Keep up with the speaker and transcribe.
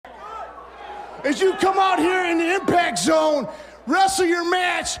as you come out here in the impact zone, wrestle your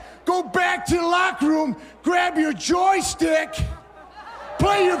match, go back to the locker room, grab your joystick,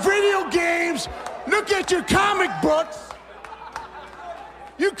 play your video games, look at your comic books.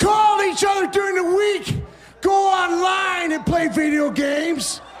 You call each other during the week, go online and play video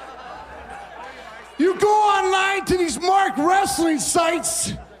games. You go online to these marked wrestling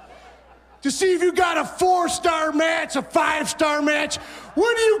sites to see if you got a 4-star match, a 5-star match.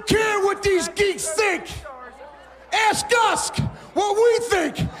 What do you care what these geeks think? Ask us what we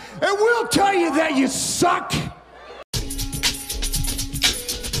think, and we'll tell you that you suck.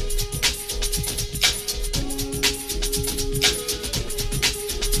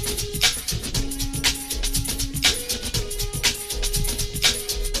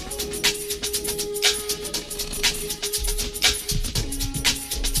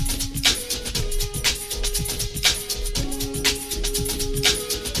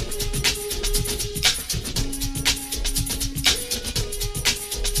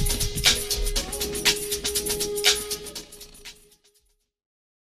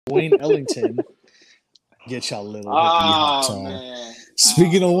 Wayne Ellington, get y'all little hot man.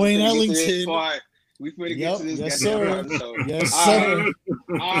 Speaking of Wayne Ellington, we finna get to this. Yes, sir. Yes, sir.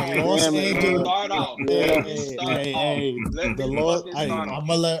 Los Angeles. Start off. The Lord. I'm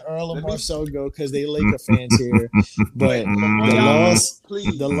gonna let Earl and Marcel go because they Laker fans here. But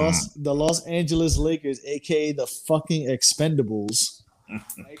the Los Angeles Lakers, aka the fucking Expendables.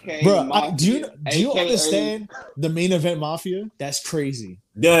 Bro, do you understand the main event mafia? That's crazy.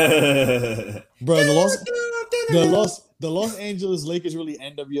 Yeah. Bro, the Los Angeles Lakers really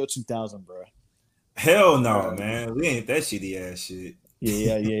NWO 2000, bro. Hell no, man. We ain't that shitty ass shit.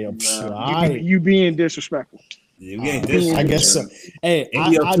 Yeah. You being disrespectful. Yeah, we ain't disrespectful. I guess so. Hey, I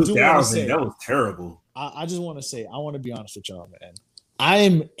do want to say that was terrible. I just want to say, I want to be honest with y'all, man. I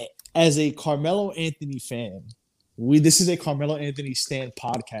am, as a Carmelo Anthony fan, this is a Carmelo Anthony Stan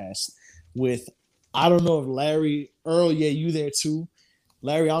podcast with, I don't know if Larry, Earl, you there too.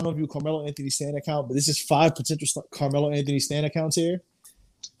 Larry, I don't know if you Carmelo Anthony Stan account, but this is 5 potential Carmelo Anthony Stan accounts here.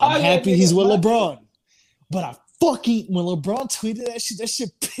 I'm happy he's with LeBron. But when LeBron tweeted that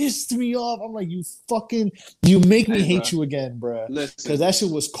shit pissed me off. I'm like, you make me hate you again, bro. Because that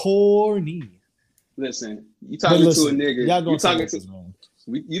shit was corny. Listen, you talking to a nigga.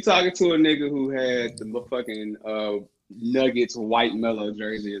 You talking to a nigga who had the fucking Nuggets white Melo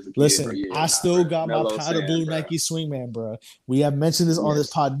jersey as a kid. Listen, I still got my powder blue Nike Swingman, bro. We have mentioned this on this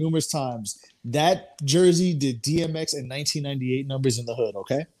pod numerous times. That jersey did DMX in 1998 numbers in the hood,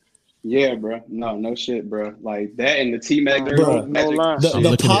 okay? Yeah, bro. No shit, bro. Like that and the T-Mac jersey.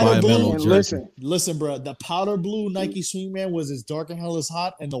 The powder blue. Listen, bro. The powder blue Nike Swingman was as dark and hell as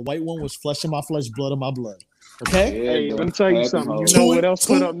hot, and the white one was flesh of my flesh, blood of my blood. Okay. Hey, let me tell you something. You know what else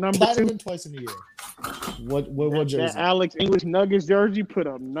put up number 2? Twice in a year. What jersey? That Alex English Nuggets jersey put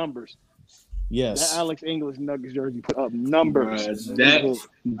up numbers. Yes. That Alex English Nuggets jersey put up numbers.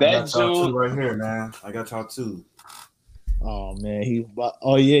 That two right here, man. I got y'all too. Oh man, he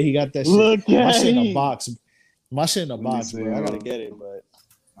got that shit. Look my shit in a box. My shit in a box, bro. I gotta get it, but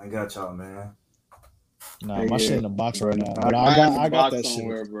I got y'all, man. Nah, my shit in a box right now. But I got that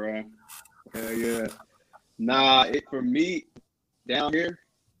somewhere, shit, bro. Hell yeah. Nah, for me down here,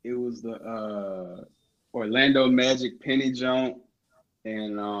 it was the Orlando Magic Penny Joint,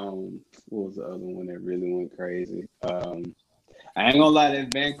 and what was the other one that really went crazy? I ain't gonna lie,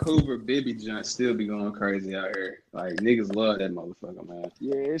 that Vancouver Bibby Joint still be going crazy out here. Like niggas love that motherfucker, man.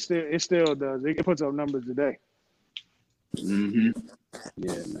 Yeah, it still does. It puts up numbers today. Yeah,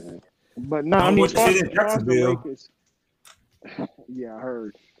 man. But no, I mean, as far as the Lakers, yeah, I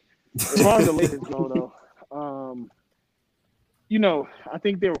heard. As far as the Lakers go, though, I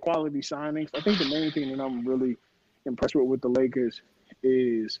think they were quality signings. I think the main thing that I'm really impressed with the Lakers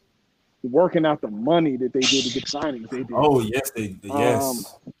is working out the money that they did to get signings. They did. Oh yes,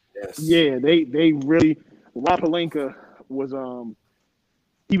 yes. Yeah, they really. Rob Pelinka was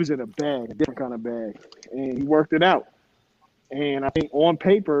he was in a different kind of bag, and he worked it out. And I think on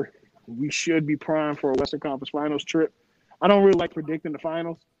paper we should be primed for a Western Conference Finals trip. I don't really like predicting the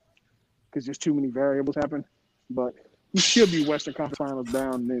finals because there's too many variables happen, but we should be Western Conference Finals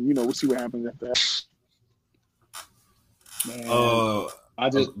bound, and then we'll see what happens after that. Man, go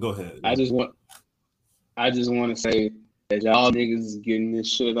ahead. I just want to say that y'all niggas is getting this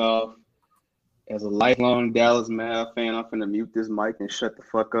shit off. As a lifelong Dallas Mavs fan, I'm finna mute this mic and shut the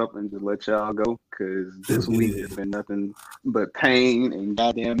fuck up and just let y'all go, because this week has been nothing but pain and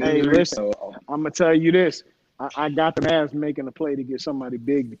goddamn misery. Hey, listen, so, I'm gonna tell you this: I got the Mavs making a play to get somebody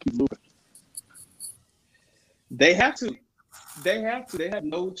big to keep moving. They have to. They have to. They have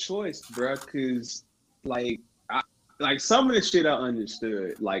no choice, bro. Because like some of the shit I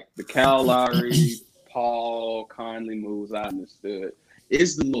understood, like the Kyle Lowry, Paul Conley moves, I understood.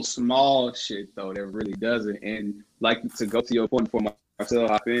 It's the little small shit though that really doesn't. And like to go to your point before Marcel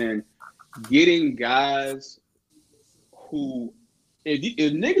hop in, getting guys who, if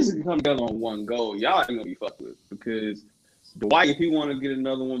niggas can come together on one goal, y'all ain't gonna be fucked with, because Dwight, if he want to get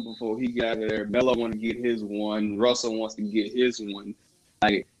another one before he got out of there, Melo want to get his one, Russell wants to get his one.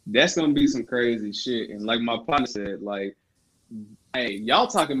 Like, that's gonna be some crazy shit. And like my partner said, like, hey, y'all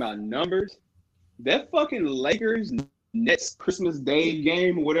talking about numbers? That fucking Lakers Nets Christmas Day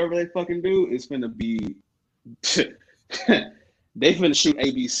game or whatever they fucking do is finna be. They finna shoot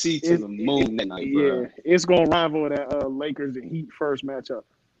ABC to the moon that night, bro. Yeah, it's gonna rival that Lakers and Heat first matchup.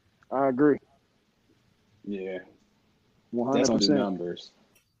 I agree. Yeah, 100%. that's on the numbers.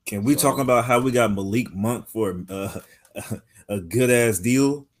 Can we talk about how we got Malik Monk for a good ass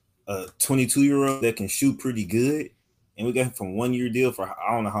deal? A 22-year-old that can shoot pretty good, and we got him from 1 year deal for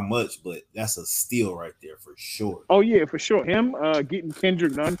I don't know how much, but that's a steal right there for sure. Oh yeah, for sure. Him getting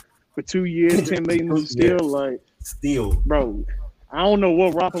Kendrick Nunn for 2 years, 10 million still like steal, bro. I don't know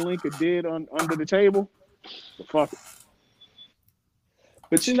what Rob Pelinka did under the table, but fuck it.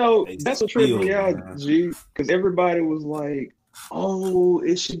 But you know, that's what tripped me out, G, because everybody was like, "Oh,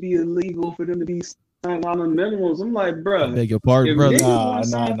 it should be illegal for them to be signed on the minimums." I'm like, bro, I beg your pardon, brother. Nah.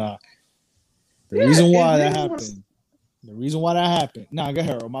 The reason why that happened. Nah, go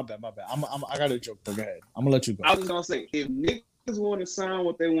ahead, my bad. I got a joke, but go ahead. I'm gonna let you go. I was gonna say, if niggas want to sign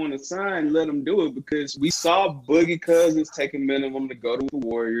what they want to sign, let them do it, because we saw Boogie Cousins taking minimum to go to the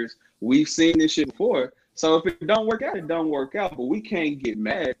Warriors. We've seen this shit before. So if it don't work out, it don't work out. But we can't get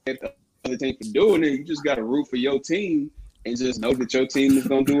mad at the other team for doing it. You just got to root for your team and just know that your team is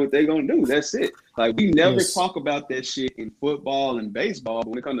going to do what they're going to do. That's it. Like, we never talk about that shit in football and baseball. But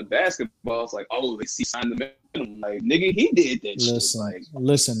when it comes to basketball, it's like, oh, they signed the minimum. Like, nigga, he did that shit.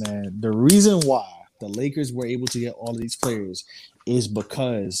 Listen, man. The reason why the Lakers were able to get all of these players is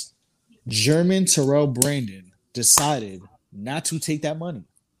because German Terrell Brandon decided not to take that money.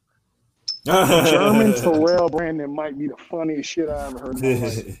 German Terrell Brandon might be the funniest shit I ever heard in my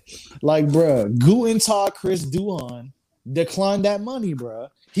life. Like, bruh, Guten Tag Chris Duhon declined that money, bruh.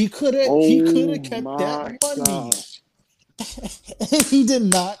 He could have kept that money. He did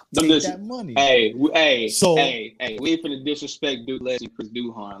not take that money. Hey, we ain't finna disrespect Duke legend Chris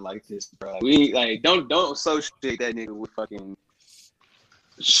Duhon like this, bro. We ain't, don't associate that nigga with fucking.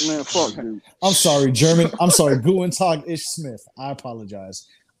 Man, fuck him. I'm sorry, German. I'm sorry, Guten Tag Ish Smith. I apologize.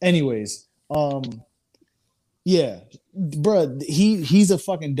 Anyways, yeah, bro, he's a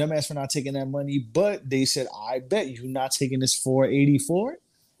fucking dumbass for not taking that money. But they said, I bet you not taking this $484.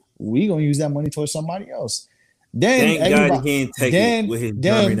 We gonna use that money towards somebody else. Then thank God he didn't take it with his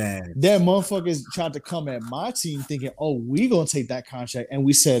German ass. Then motherfuckers tried to come at my team thinking, oh, we gonna take that contract, and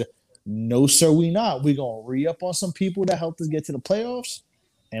we said, no, sir, we not. We gonna re-up on some people that helped us get to the playoffs,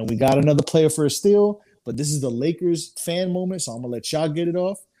 and we got another player for a steal. But this is the Lakers fan moment, so I'm gonna let y'all get it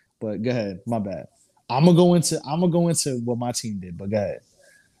off. But go ahead, my bad. I'm gonna go into what my team did. But go ahead.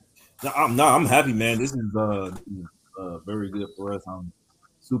 I'm happy, man. This is very good for us. I'm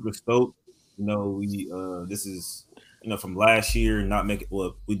super stoked. You know, we this is from last year not making.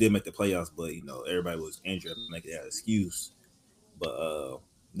 Well, we did make the playoffs, but everybody was injured, make that excuse. But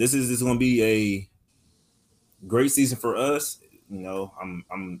this is gonna be a great season for us.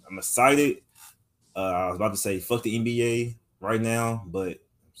 I'm excited. I was about to say fuck the NBA right now, but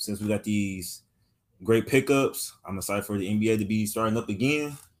since we got these great pickups, I'm excited for the NBA to be starting up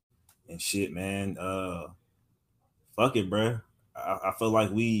again. And shit, man, fuck it, bro. I feel like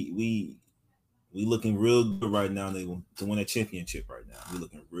we looking real good right now to win a championship right now. We're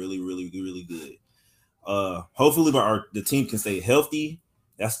looking really, really, really good. Hopefully the team can stay healthy.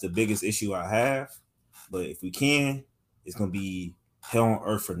 That's the biggest issue I have. But if we can, it's gonna be hell on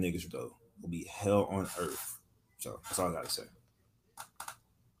earth for niggas though. It'll be hell on earth. So that's all I gotta say.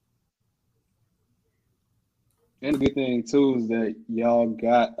 And the good thing too is that y'all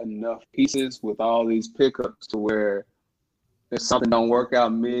got enough pieces with all these pickups to where if something don't work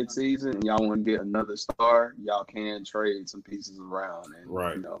out mid-season and y'all want to get another star, y'all can trade some pieces around and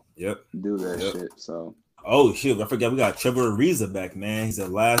do that shit. So shit, I forgot we got Trevor Ariza back, man. He's the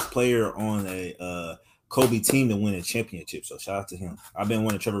last player on a Kobe team to win a championship. So shout out to him. I've been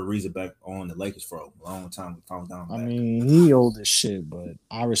wanting Trevor Ariza back on the Lakers for a long time. We found down. I mean, he old as shit, but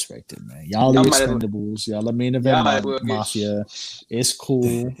I respect it, man. Y'all are expendables. Y'all are main event mafia. It's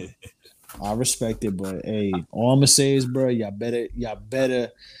cool. I respect it, but hey, all I'm gonna say is, bro, y'all better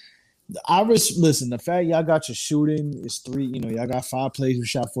listen. The fact y'all got your shooting is 3. Y'all got 5 plays. We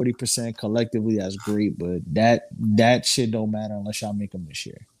shot 40% collectively. That's great, but that shit don't matter unless y'all make them this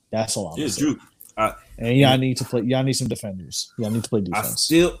year. That's all I'm saying. Drew. And y'all need to play. Y'all need some defenders. Y'all need to play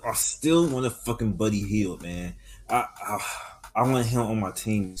defense. I still want a fucking Buddy Hield, man. I want him on my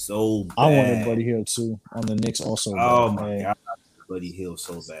team so bad. I wanted Buddy Hield too on the Knicks also. Oh my god, Buddy Hield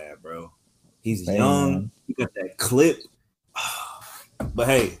so bad, bro. He's young. Man. He got that clip. But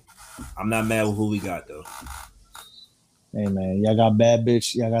hey, I'm not mad with who we got though. Hey man, y'all got bad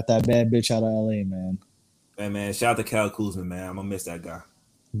bitch. Y'all got that bad bitch out of LA, man. Hey man, shout out to Kyle Kuzma, man. I'm gonna miss that guy.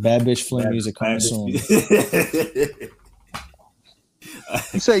 Bad bitch Flynn music coming soon. You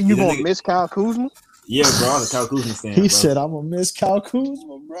say you gonna miss Kyle Kuzma? Yeah, bro. I'm a Kyle Kuzma fan. He said, "I'm gonna miss Kyle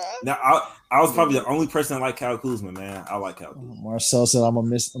Kuzma, bro." Now, I was probably the only person that liked Kyle Kuzma, man. I like Kyle Kuzma. Marcel said, "I'm gonna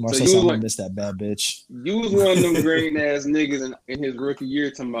miss." Marcel said, "I'm gonna miss that bad bitch." You was one of them green ass niggas in his rookie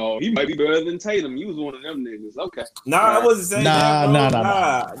year. Tomorrow, he might be better than Tatum. You was one of them niggas. Okay. Nah, I wasn't saying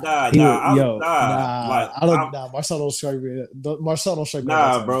that. Nah. Marcel don't strike me. Marcel don't strike me.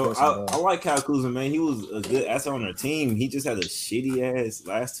 Nah, bro. I like Kyle Kuzma, man. He was a good asset on our team. He just had a shitty ass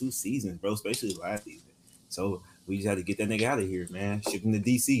last 2 seasons, bro. Especially last season. So we just had to get that nigga out of here, man. Ship him to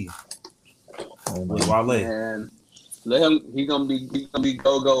DC. With Wale. Man, let him. He gonna be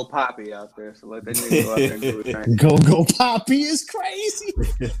go Poppy out there. So let that nigga go out there and do his thing. Go Poppy is crazy.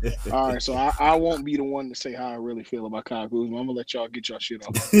 All right, so I won't be the one to say how I really feel about Kyle Kuzma. I'm gonna let y'all get y'all shit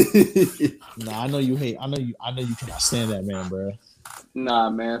off. Nah, I know you hate. I know you cannot stand that man, bro. Nah,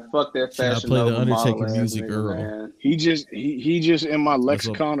 man, fuck that fashion. Play the Undertaker music, Earl. Man. He just in my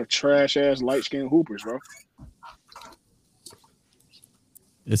lexicon of trash ass light skinned hoopers, bro.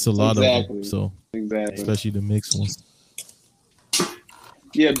 It's a lot of them, so exactly, especially the mixed ones.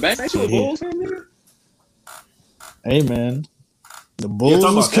 Yeah, back to the Bulls, nigga. Hey man, the Bulls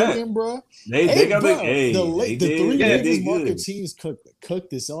was cooking, bro. They got bro, the 3 biggest market teams cooked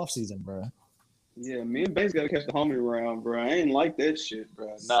this offseason, bro. Yeah, me and Bates gotta catch the homie around, bro. I ain't like that shit,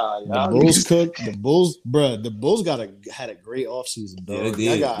 bro. Nah, the Bulls cooked. The Bulls, bro. The Bulls had a great offseason, bro.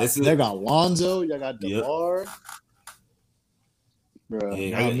 Yeah, they got Lonzo. Y'all got DeMar. Bro,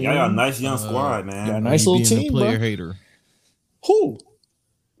 y'all got a nice young squad, man. Got a nice little team, a player bro. Hater. Who?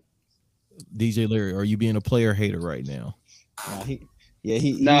 DJ Larry, are you being a player hater right now?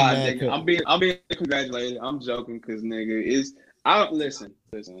 Nigga, I'm being congratulated. I'm joking because nigga listen.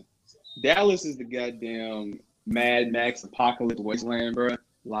 Dallas is the goddamn Mad Max apocalypse wasteland, bro.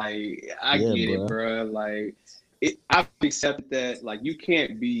 Like I get it, bro. Like I've accepted that. Like you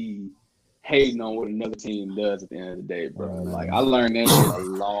can't be hating on what another team does at the end of the day, bro. Like I learned that shit a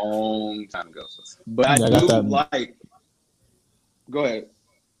long time ago. But I do like. Go ahead.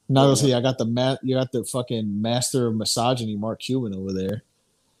 No, I was saying I got you got the fucking master of misogyny, Mark Cuban, over there.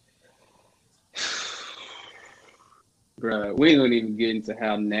 Bro, we ain't gonna even get into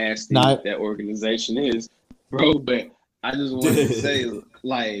how nasty that organization is, bro. But I just wanted to say,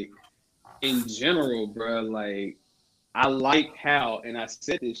 like, in general, bro, like, I like how, and I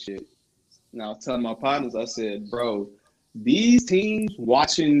said this shit, and I was telling my partners, I said, bro, these teams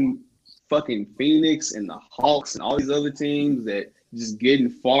watching fucking Phoenix and the Hawks and all these other teams that just getting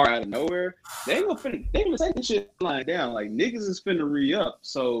far out of nowhere, they gonna take this shit lying down. Like, niggas is finna re-up.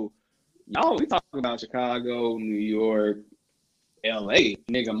 So, y'all, we talking about Chicago, New York, LA.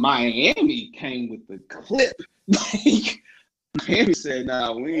 Nigga, Miami came with the clip. Like, Miami said,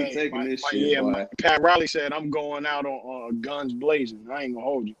 nah, we ain't taking this shit. Yeah, Pat Riley said, I'm going out on guns blazing. I ain't gonna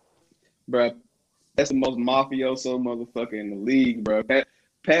hold you. Bro, that's the most mafioso motherfucker in the league, bro. Pat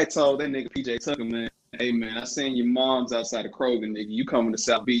told that nigga PJ Tucker, man, hey, man, I seen your mom's outside of Kroger, nigga. You coming to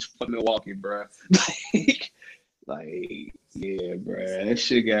South Beach, fuck Milwaukee, bro. Like, yeah, bro. That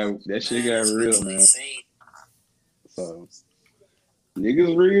shit got real, man. So,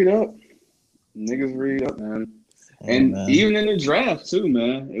 niggas read up, man. And even in the draft too,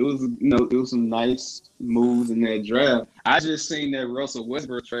 man. It was some nice moves in that draft. I just seen that Russell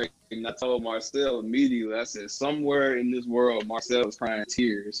Westbrook trade, and I told Marcel immediately. I said, somewhere in this world, Marcel is crying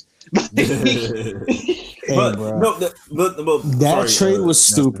tears. That trade was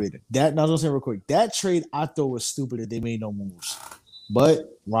stupid. I was gonna say real quick. That trade I thought was stupid that they made no moves.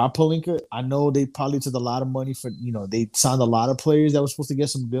 But Rob Pelinka, I know they probably took a lot of money for, they signed a lot of players that were supposed to get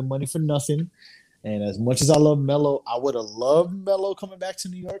some good money for nothing. And as much as I love Melo, I would have loved Melo coming back to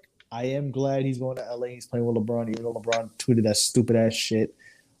New York. I am glad he's going to LA. He's playing with LeBron, even though LeBron tweeted that stupid ass shit.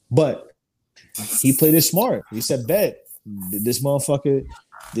 But he played it smart. He said, bet this motherfucking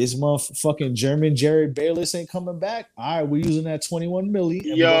German Jared Bayless ain't coming back. All right, we're using that $21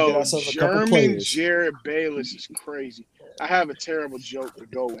 million. Yo, German Jared Bayless is crazy. I have a terrible joke to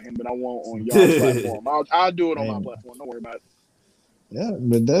go with him, but I won't on y'all's platform. I'll do it on my platform. Don't worry about it. Yeah,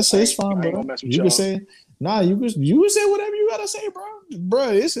 but it's fine, I ain't bro. gonna mess with You y'all. can say, you can say whatever you gotta say, bro. Bro,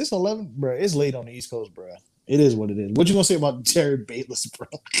 it's 11, bro. It's late on the East Coast, bro. It is what it is. What you gonna say about Jared Bayless, bro,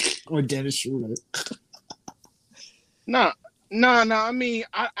 or Dennis Schroeder? Nah. I mean,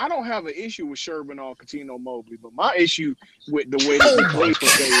 I don't have an issue with Sherman or Coutinho Mobley, but my issue with the way that he plays for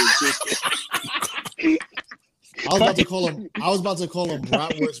Bay is just. I was about to call him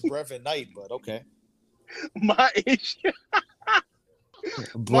Bratwurst's breath at night, but okay. My issue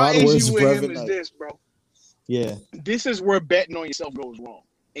Bratwurst's with breath him at is night. this, bro. Yeah. This is where betting on yourself goes wrong.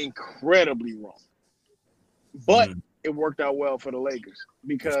 Incredibly wrong. But it worked out well for the Lakers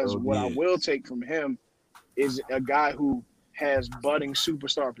because what I will take from him is a guy who has budding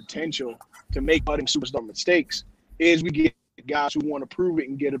superstar potential to make budding superstar mistakes. Is we get guys who want to prove it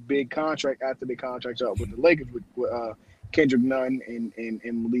and get a big contract after their contract's up with the Lakers with Kendrick Nunn and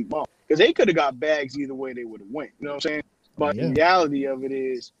Malik Monk. Because they could have got bags either way they would have went. You know what I'm saying? But the reality of it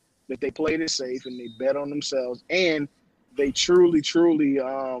is that they played it safe and they bet on themselves and they truly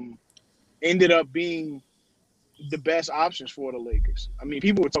ended up being the best options for the Lakers. I mean,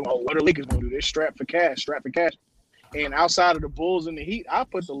 people were talking about what are the Lakers going to do? They're strapped for cash. And outside of the Bulls and the Heat, I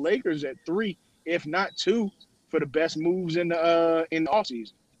put the Lakers at 3, if not 2, for the best moves in the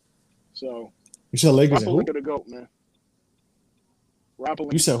offseason. So you said Lakers Rob Pelinka the GOAT, man. Rob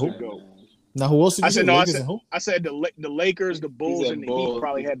Pelinka you said who? the GOAT. Now who else did you say? I said the Lakers, the Bulls, and the Heat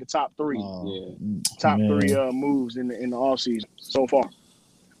probably had the top 3. Top 3 moves in the offseason so far.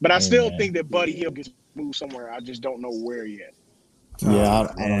 But I still think that Buddy Hield gets moved somewhere. I just don't know where yet. Yeah,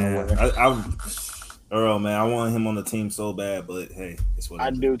 I don't know where. Earl, man, I want him on the team so bad, but hey, it's what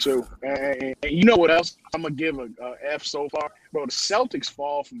I do too. And you know what else? I'm gonna give a F so far, bro. The Celtics'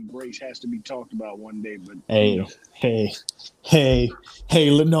 fall from grace has to be talked about one day. But no.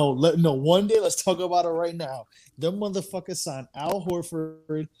 One day, let's talk about it right now. Them motherfuckers signed Al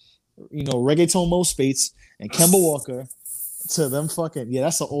Horford, Reggaeton Mo Spates, and Kemba Walker to them fucking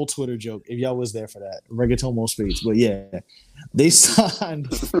that's an old Twitter joke. If y'all was there for that, Reggaeton Mo Spates, but yeah. They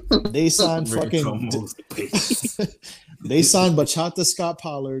signed fucking they signed Bachata Scott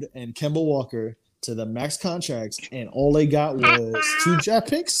Pollard and Kemba Walker to the max contracts, and all they got was 2 draft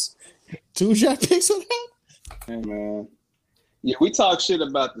picks. 2 draft picks on that? Hey man. Yeah, we talk shit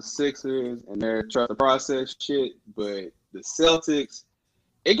about the Sixers and their trust process shit, but the Celtics,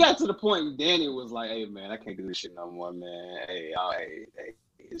 it got to the point Danny was like, hey man, I can't do this shit no more, man. Hey,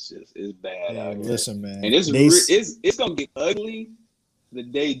 it's bad out here. Listen, man. And it's gonna get ugly the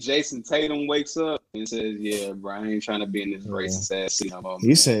day Jason Tatum wakes up and says, "Yeah, bro, I ain't trying to be in this racist ass seat no more."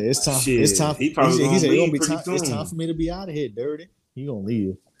 He said, "It's time. It's time." He said, "It's time for me to be out of here, dirty." He gonna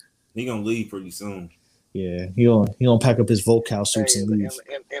leave. He gonna leave pretty soon. Yeah, he gonna pack up his vocal suits and leave.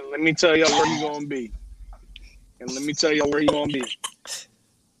 And let me tell y'all where he gonna be.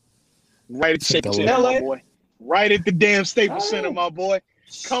 Right at the Staples Center, my boy. Right at the damn Staples Center, my boy.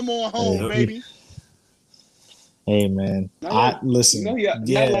 Come on home, baby. Hey, man. Listen.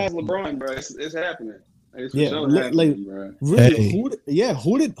 That last LeBron, bro. It's happening. It's happening, bro. Really, who did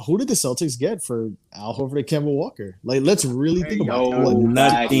the Celtics get for Al Horford and Kemba Walker? Like, let's really think about it.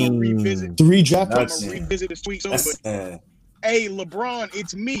 Nothing. 3 draft picks. I'm gonna revisit this tweet soon, but hey, LeBron,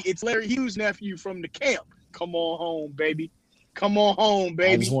 it's me. It's Larry Hughes' nephew from the camp. Come on home, baby. Come on home,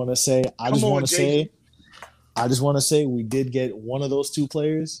 baby. I just want to say we did get one of those 2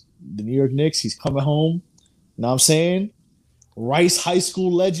 players, the New York Knicks. He's coming home. Know what I'm saying? Rice High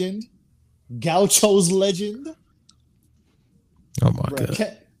School legend, Gaucho's legend. Oh my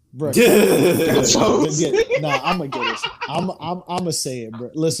God. Bro. I'm gonna get it. I'm gonna say it,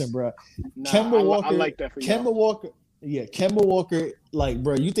 bro. Listen, bro. Kemba Walker. I like that for Kemba Walker. Yeah, Kemba Walker. Like,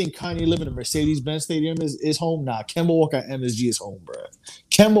 bro, you think Kanye living in Mercedes-Benz Stadium is home? Nah, Kemba Walker at MSG is home, bro.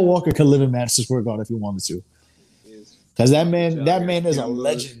 Kemba Walker could live in Madison Square Garden if he wanted to, because that man is a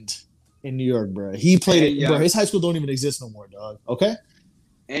legend in New York, bro. He played it, bro. His high school don't even exist no more, dog. Okay.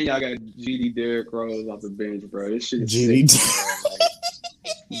 And y'all got GD Derrick Rose off the bench, bro. This shit is GD.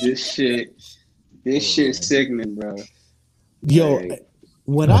 This shit's sickening, bro. Yo,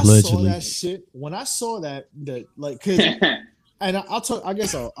 when I saw that shit, like, cause, and I'll talk. I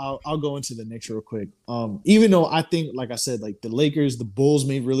guess I'll go into the Knicks real quick. Even though I think, like I said, like the Lakers, the Bulls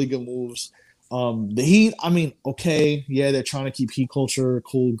made really good moves. The Heat, I mean, okay, yeah, they're trying to keep Heat culture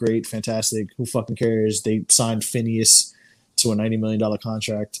cool, great, fantastic. Who fucking cares? They signed Phineas to a $90 million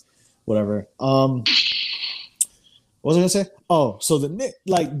contract, whatever. What was I gonna say? Oh, so the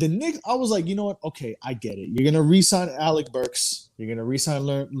Knicks, I was like, you know what? Okay, I get it. You're gonna re-sign Alec Burks. You're gonna re-sign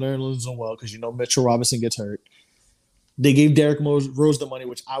Nerlens Noel because you know Mitchell Robinson gets hurt. They gave Derrick Rose the money,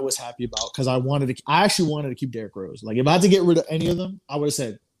 which I was happy about because I actually wanted to keep Derrick Rose. Like if I had to get rid of any of them, I would have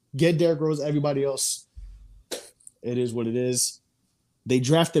said, get Derrick Rose, everybody else. It is what it is. They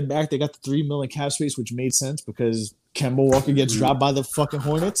drafted back. They got the $3 million cap space, which made sense because Kemba Walker gets dropped by the fucking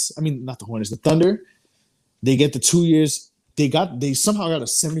Hornets. I mean, not the Hornets, the Thunder. They get the 2 years. They somehow got a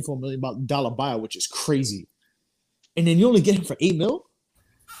 $74 million buyout, which is crazy. And then you only get him for $8 million?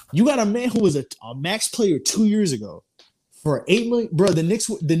 You got a man who was a max player 2 years ago for $8 million. Bro, the Knicks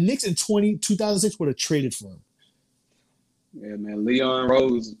in 2006 would have traded for him. Yeah, man. Leon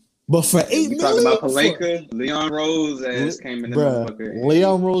Rose. But for $8 million, talking about Pelinka, Leon Rose came in the motherfucker.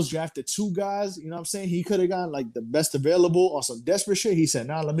 Leon Rose drafted 2 guys. You know what I'm saying? He could have gotten like the best available on some desperate shit. He said,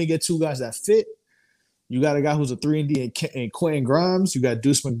 "Nah, let me get 2 guys that fit." You got a guy who's a 3-and-D and Quentin Grimes. You got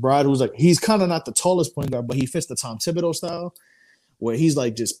Deuce McBride, who's like he's kind of not the tallest point guard, but he fits the Tom Thibodeau style, where he's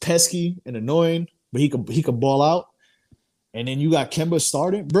like just pesky and annoying, but he could ball out. And then you got Kemba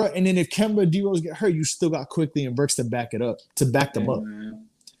starting, bro. And then if Kemba and D-Rose get hurt, you still got Quickly and Burks to back them up. Man.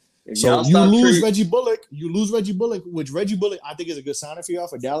 So you lose Reggie Bullock. You lose Reggie Bullock, which Reggie Bullock I think is a good signing for y'all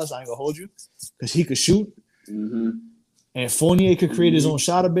for Dallas. I ain't gonna hold you because he could shoot, and Fournier could create his own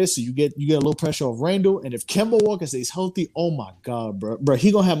shot a bit. So you get a little pressure off Randall. And if Kemba Walker stays healthy, oh my god, bro,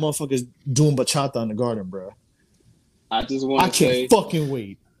 he gonna have motherfuckers doing bachata in the Garden, bro. I just want to say, I can't fucking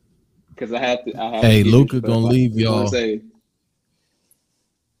wait because I have to. Hey, Luka gonna leave y'all. Say,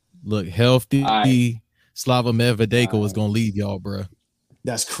 look, healthy. Slava Medvedenko is gonna leave y'all, bro.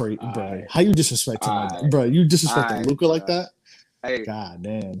 That's crazy, bro. How you disrespecting him, bro? You disrespecting Luka like that? Hey, god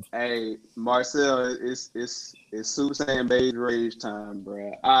damn. Hey, Marcel, it's Super Saiyan Beige Rage time,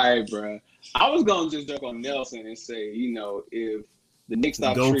 bro. All right, bro. I was gonna just jump on Nelson and say, if the Knicks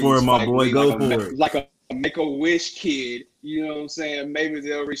stop go for it, my boy, go for it. Like a Make-A-Wish kid, you know what I'm saying? Maybe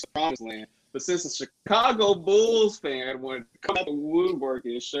they'll reach the promised land. But since a Chicago Bulls fan wanted to come out the woodwork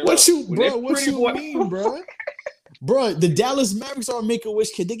and show what you mean, bro? Bro, the Dallas Mavericks are a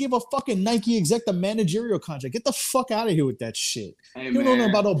Make-A-Wish kid. They gave a fucking Nike exec the managerial contract. Get the fuck out of here with that shit. Hey, you don't know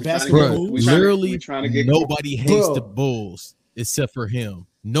about no basketball. Literally, nobody hates the Bulls except for him.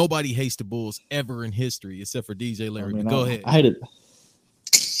 Nobody hates the Bulls ever in history except for DJ Larry. Go ahead. I hate it.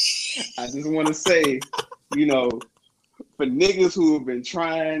 I just want to say, for niggas who have been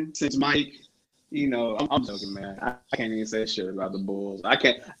trying since Mike, I'm joking, man. I can't even say shit about the Bulls. I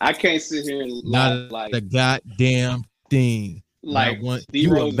can't sit here and not like the goddamn thing. Like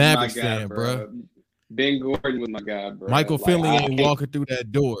you a Mavericks fan, bro. Ben Gordon was my guy, bro. Michael Finley ain't walking through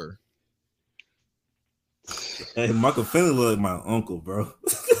that door. Hey, Michael Finley look like my uncle, bro.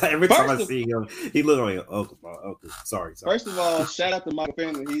 Every time I see him, he look like my uncle. Sorry. First of all, shout out to Michael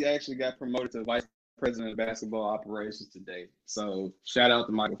Finley. He actually got promoted to vice president of basketball operations today. So shout out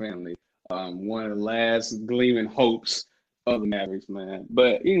to Michael Finley. One of the last gleaming hopes of the Mavericks, man.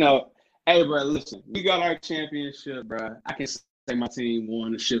 But hey, bro, listen, we got our championship, bro. I can say my team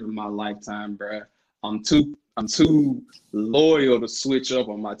won the ship of my lifetime, bro. I'm too loyal to switch up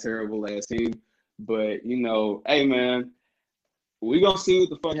on my terrible ass team. But hey, man, we gonna see what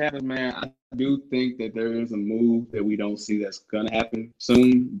the fuck happens, man. I do think that there is a move that we don't see that's gonna happen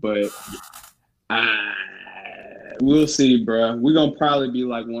soon, but we'll see, bro. We're gonna probably be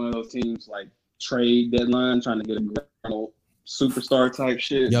like one of those teams like trade deadline trying to get a Grinnell superstar type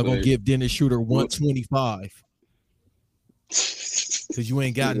shit. Y'all gonna give Dennis Schroeder 125 because you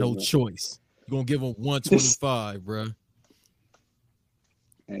ain't got no choice. You're gonna give him 125, bro.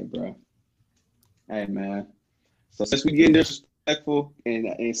 Hey, bro. Hey, man. So since we getting disrespectful,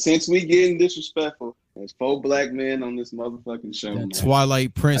 and since we getting disrespectful, there's 4 black men on this motherfucking show. That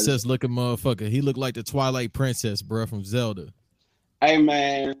Twilight Princess looking motherfucker. He looked like the Twilight Princess, bro, from Zelda. Hey,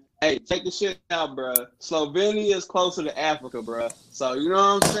 man. Hey, check the shit out, bro. Slovenia is closer to Africa, bro. So you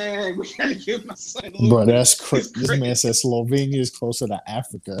know what I'm saying? We gotta give my son. Bro, that's crazy. This man says Slovenia is closer to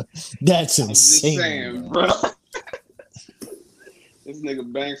Africa. That's insane, just saying, bro. This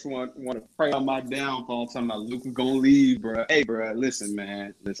nigga Banks want to pray on my downfall, talking about Luka gonna leave, bro. Hey, bro, listen,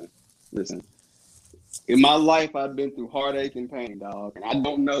 man, listen. In my life, I've been through heartache and pain, dog, and I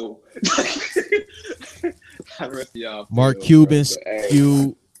don't know. Y'all Mark Cuban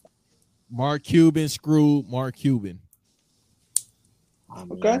screwed Mark Cuban.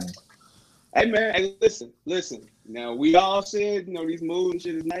 Okay. Hey, man, hey, listen. Now, we all said, these moves and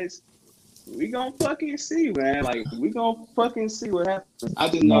shit is nice. We gonna fucking see, man. Like, we gonna fucking see what happens. I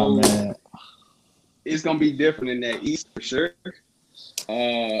just know, man, it's gonna be different in that East for sure.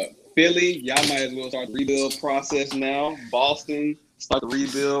 Philly, y'all might as well start the rebuild process now. Boston, start the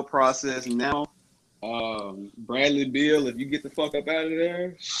rebuild process now. Bradley Beal, if you get the fuck up out of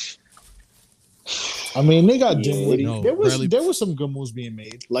there, I mean, they got Yeah, Dinwiddie. no, there Bradley- was some good moves being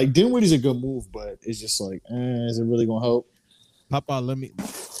made. Like Dinwiddie's a good move, but it's just like, is it really gonna help? Papa, let me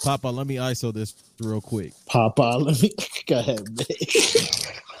ISO this real quick. Papa, let me go ahead, man.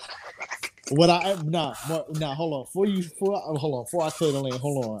 Hold on. Before I clear the lane,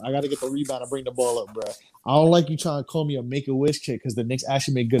 hold on. I gotta get the rebound and bring the ball up, bro. I don't like you trying to call me a make-a-wish kid because the Knicks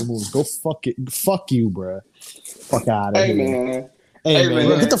actually make good moves. Go fuck you, bro. Fuck out of Hey, here. man. Hey, Hey, man,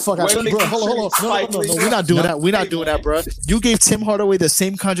 man. get the fuck out, When bro. they Hold on. No. We're not doing that. We're not doing that, bro. You gave Tim Hardaway the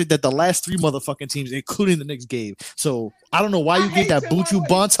same contract that the last 3 motherfucking teams, including the Knicks, gave. So I don't know why you gave that Buju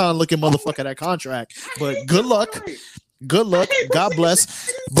Bonton looking motherfucker that contract. But good luck. Good luck. God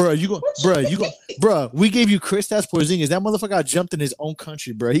bless, bro. We gave you Kristaps Porzingis. That motherfucker got jumped in his own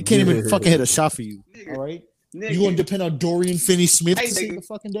country, bro. He can't even fucking hit a shot for you. All right. You gonna depend on Dorian Finney-Smith to save the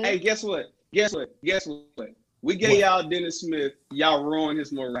fucking day? Hey, guess what? We gave y'all Dennis Smith. Y'all ruined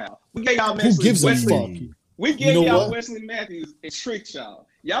his morale. We gave y'all Who gives a fuck? We gave You know y'all what? Wesley Matthews and tricked y'all.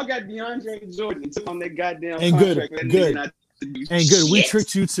 Y'all got DeAndre Jordan and took on that goddamn And good, contract. That good. nigga not to do And good, we shit.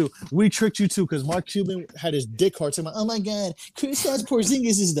 tricked you too, because Mark Cuban had his dick hard saying, "Oh my God, Kristaps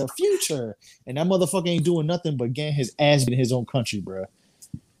Porzingis is the future," and that motherfucker ain't doing nothing but getting his ass in his own country, bro.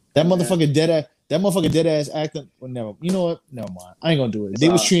 That motherfucker dead ass acting. Well, never. You know what? Never mind. I ain't gonna do it. They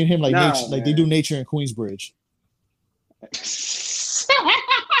was treating him like nature, like they do nature in Queensbridge.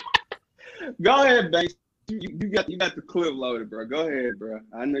 Go ahead, Banks. You got the clip loaded, bro. Go ahead, bro.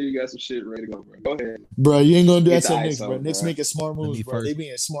 I know you got some shit ready to go, bro. Go ahead. Bro, you ain't gonna do Get that to the Knicks, ISO, bro. Knicks bro. making smart moves, me bro. first. They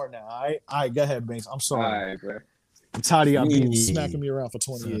being smart now. All right, go ahead, Banks. I'm All sorry. right, bro. I'm tired of y'all being Ooh. smacking me around for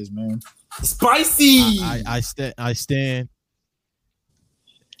 20 years, man. Spicy. I stand.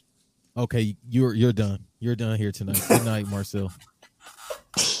 Okay, you're done. You're done here tonight. Good night, Marcel.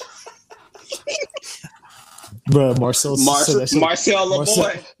 Bro, Marcel said that shit. Marcel Marcel-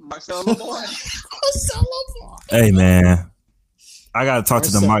 LeBoy. Marcel LeBoy. Hey man, I gotta talk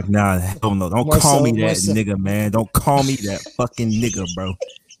to the Marcel- mic now. Hell no, don't call me that nigga, man. Don't call me that fucking nigga, bro.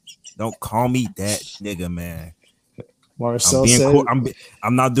 Don't call me that nigga, man. Marcel I'm being said, cool.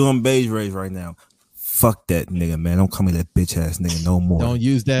 I'm not doing beige rays right now. Fuck that nigga, man. Don't call me that bitch ass nigga no more. Don't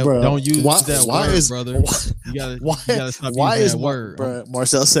use that. Bro, Don't use why- that why word, is- brother. You gotta stop why using is that word. Bro,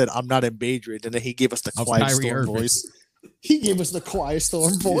 Marcel said, "I'm not in Beige Ridge," and then he gave us the I'm Quiet Kyrie Storm Irving. voice. He gave us the Quiet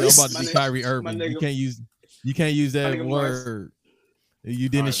Storm I'm voice. about to be My nigga- Kyrie my Irving. nigga- You can't use that nigga word. You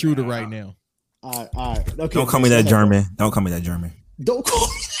didn't Alright, shoot it man. right now. All right. Okay, Don't call me that German. Don't call me that German. Don't call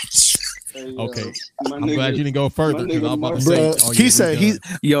me Hey, Okay. my I'm glad you didn't go further because I'm about to Bro, say. Oh, he yeah, said we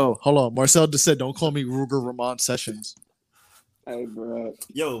done. hold on. Marcel just said, "Don't call me Ruger Ramon Sessions." Hey, bro.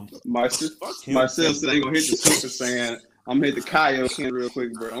 Yo, Marcel him. said they gonna hit the Super Saiyan. I'm gonna hit the Kaioken real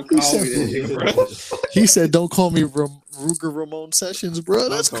quick, bro. Don't He call me said- that nigga, bro. He said, "Don't call me Ruger Ramon Sessions, bro."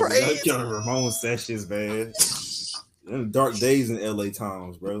 That's Don't call me crazy. that John Ramon Sessions, man. Them dark days in LA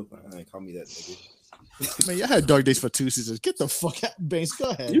times, bro. I ain't call me that nigga. Man, y'all had dark days for 2 seasons. Get the fuck out, Banks. Go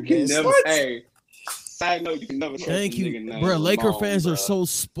ahead. You can man. never. What? Hey, side note, you can never. Thank trust a you, nigga named bro. Laker Ramon, fans bro. are so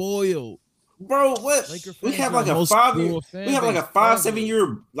spoiled. Bro, what? Laker We fans have are like the a most 5 year. spoiled fan We have like a base 5-7 ever.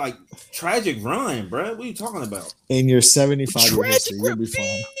 year like tragic run, bro. What are you talking about? In your 75 year Tragic history, you'll be fine.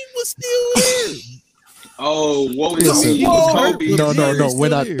 Rabin was still here. Oh, what was Listen, he? whoa. Kobe. No, He's we're still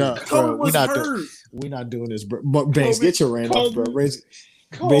not here. done, Kobe bro. was hurt. We're not doing this, bro. Banks, Kobe- get your rant off, bro. Kobe- Banks,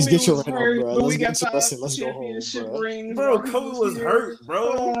 Kobe get your was rant hurt, off, bro. but Let's we get got to 5 wrestling. Let's go home, championship bro. rings. Bro, while he Kobe was here. hurt,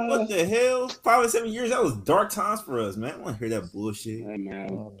 bro. What the hell? 5 and 7 years. That was dark times for us, man. I want to hear that bullshit. Hey, man.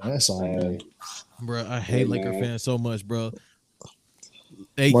 Oh, man, that's all right. Bro, I hate Hey, Laker man. fans so much, bro.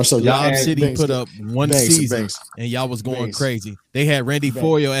 They Marcel, Lob y'all- City Banks, put up one Banks, season, Banks. and y'all was going Banks. crazy. They had Randy Banks.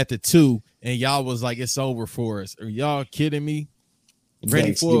 Foyle at the 2, and y'all was like, "It's over for us." Are y'all kidding me? Randy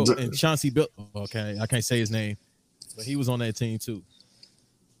Banks, Foyle you- and Chauncey Bill. Okay, I can't say his name, but he was on that team too.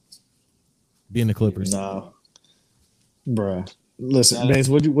 Being the Clippers. Nah, bro. Listen, Nah. Banks,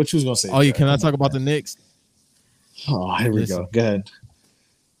 what you was gonna say? Oh, yeah. bro? Can I Come talk on, about the man. Knicks? Oh, here we Listen. go. Go ahead.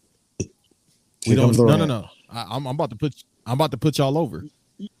 We Here don't. comes the No, rant. no. I'm about to put. I'm about to put y'all over.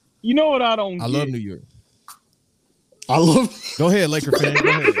 You know what I don't I get? love New York. I love. Go ahead, Laker fan. Go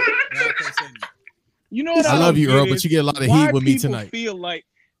ahead. You know what I I love don't you, get Earl, is but you get a lot of why heat with me people tonight. Feel like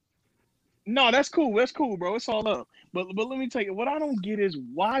no, that's cool. That's cool, bro. It's all up. But let me tell you, what I don't get is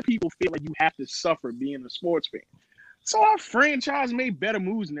why people feel like you have to suffer being a sports fan. So our franchise made better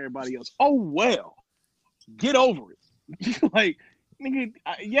moves than everybody else. Oh well, get over it. Like, nigga,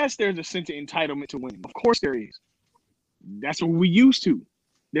 yes, there's a sense of entitlement to winning. Of course there is. That's what we used to.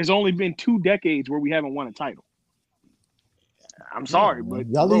 There's only been 2 decades where we haven't won a title. I'm sorry, but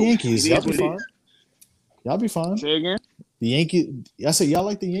y'all the bro, Yankees. it Y'all is be what it fine. is. Y'all be fine. Say again. The Yankees. I said y'all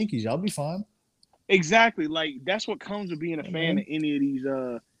like the Yankees. Y'all be fine. Exactly. Like that's what comes with being a fan of any of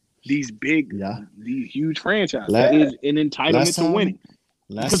these big, these huge franchises. That is an entitlement to winning.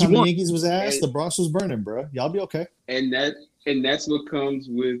 Last time the Yankees was asked, the Bronx was burning, bro. Y'all be okay. And that's what comes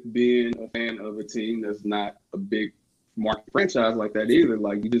with being a fan of a team that's not a big market franchise like that either.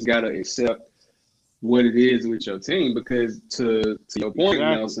 Like you just gotta accept what it is with your team because to your point,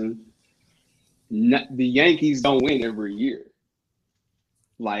 Nelson, the Yankees don't win every year.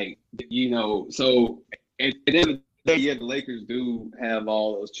 Like, so at the end of the day, yeah, the Lakers do have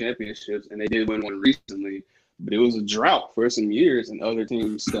all those championships, and they did win one recently, but it was a drought for some years, and other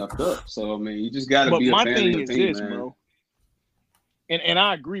teams stepped up. So, I mean, you just got to be a fan of the team, man. Bro. And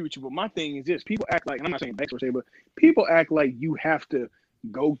I agree with you, but my thing is this. People act like, and I'm not saying Banks per se, but people act like you have to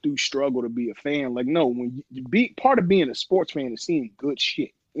go through struggle to be a fan. Like, no, when you be part of being a sports fan is seeing good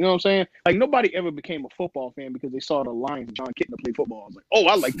shit. You know what I'm saying? Like, nobody ever became a football fan because they saw the Lions and John Kitna play football. I was like, oh,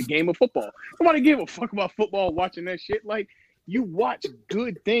 I like the game of football. Nobody gave a fuck about football watching that shit. Like, you watch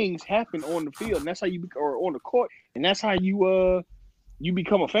good things happen on the field, and that's how you or on the court, and that's how you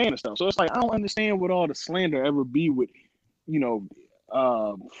become a fan of stuff. So it's like I don't understand what all the slander ever be with,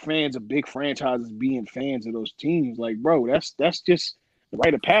 fans of big franchises being fans of those teams. Like, bro, that's just the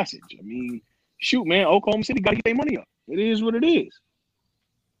rite of passage. I mean, shoot, man, Oklahoma City got to get their money up. It is what it is.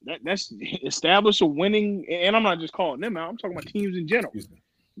 That's establish a winning, and I'm not just calling them out. I'm talking about teams in general.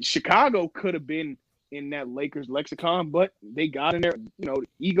 Chicago could have been in that Lakers lexicon, but they got in there. The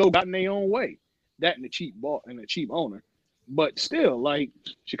ego got in their own way. That and the cheap ball and the cheap owner, but still, like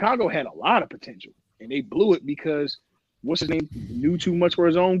Chicago had a lot of potential, and they blew it because what's his name knew too much for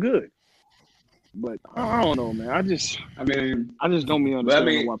his own good. But I don't know, man. I just don't be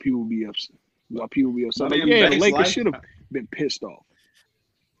understanding why people be upset. The Lakers should have been pissed off.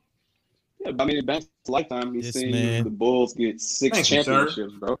 Yeah, I mean, in Banks' lifetime, he's seen the Bulls get 6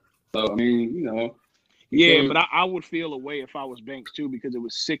 championships, bro. So, I mean, Yeah, but I would feel a way if I was Banks, too, because it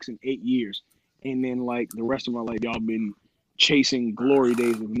was 6 and 8 years. And then, like, the rest of my life, y'all been chasing glory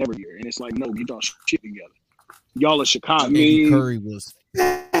days of never year. And it's like, no, get y'all shit together. Y'all are Chicago. Curry was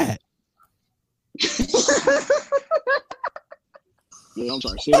fat. Yeah, I'm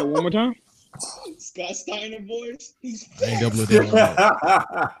sorry. Say that one more time. Scott Steiner voice. I ain't doubling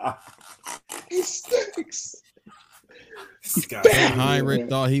down. He stinks. Kurt Heinrich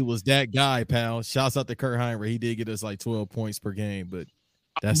thought he was that guy, pal. Shouts out to Kurt Heinrich. He did get us like 12 points per game, but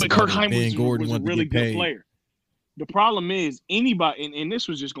Kurt Heinrich was a really good player. The problem is anybody, and this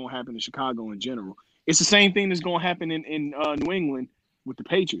was just going to happen in Chicago in general. It's the same thing that's going to happen in New England with the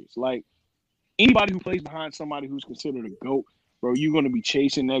Patriots. Like anybody who plays behind somebody who's considered a GOAT, bro, you're going to be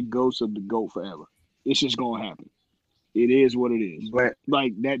chasing that ghost of the GOAT forever. It's just going to happen. It is what it is. But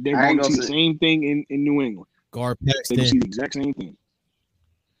like that, they're going to see the same thing in New England. Gar Paxton. They see the exact same thing.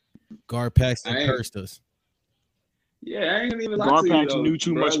 Gar Paxton cursed us. Yeah, I ain't gonna even lie Gar to you, Paxton knew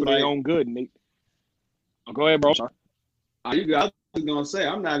too much for their own good. And go ahead, bro. Sorry. I was gonna say,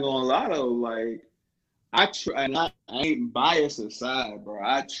 I'm not gonna lie though. Like, I ain't biased aside, bro.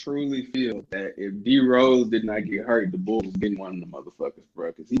 I truly feel that if D Rose did not get hurt, the Bulls would been one of the motherfuckers,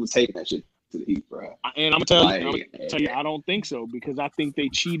 bro, because he was taking that shit to the Heat, bro. And I'm gonna tell you, I don't think so, because I think they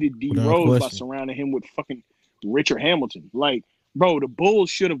cheated D Rose by surrounding him with fucking Richard Hamilton. Like, bro, the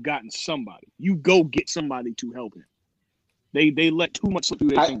Bulls should have gotten somebody. You go get somebody to help him. They let too much slip through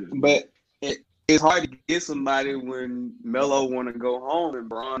their fingers. But it's hard to get somebody when Melo want to go home and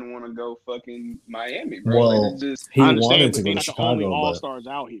Bron want to go fucking Miami, bro. Well, like, just, he wanted wanted to go to Chicago. Only Chicago, all-stars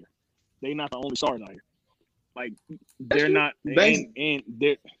out here. They're not the only stars out here. Like, they're not. And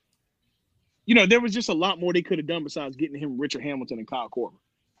they're, there was just a lot more they could have done besides getting him Richard Hamilton and Kyle Korver.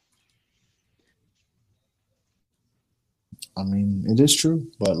 I mean, it is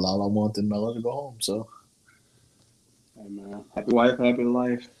true, but Lala wanted Melo to go home, so. Hey, man. Happy wife, happy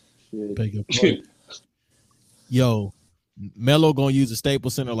life. Shit. Yo, Melo gonna use a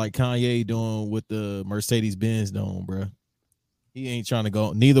Staples Center like Kanye doing with the Mercedes-Benz Dome, bro. He ain't trying to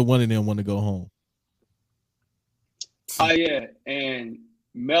go. Neither one of them want to go home. Oh, yeah. And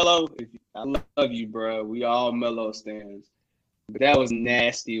Melo, I love you, bro. We all Melo stands. But that was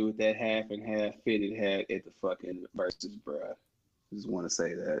nasty with that half and half fitted hat at the fucking versus, bro. Just want to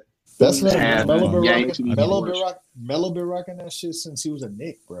say that. That's not Melo been rocking that shit since he was a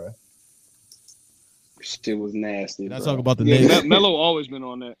Knick, bro. Shit was nasty. Let's talk about the Knicks. Melo always been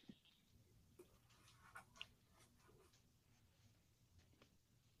on that.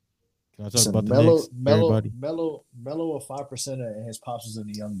 Can I talk about the Knicks? Melo a 5%er and his pops was in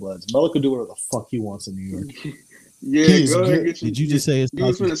the Young Bloods. Melo could do whatever the fuck he wants in New York. Yeah, go ahead. Did you just say his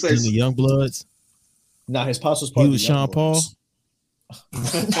pops was in the Young Bloods? Nah, his pops was part of the Young Sean Paul.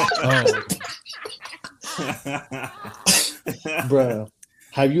 Bloods. Bruh,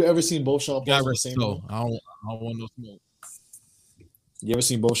 have you ever seen both Sean Pauls Got in the rest same go. room? I don't want no smoke. You ever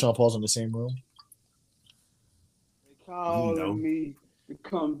seen both Sean Pauls in the same room? They calling No. me to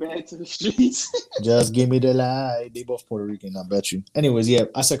come back to the streets. Just give me the light. They both Puerto Rican, I bet you. Anyways, yeah,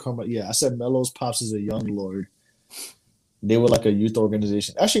 I said Carmelo. Yeah, I said Melo's pops is a young lord. They were like a youth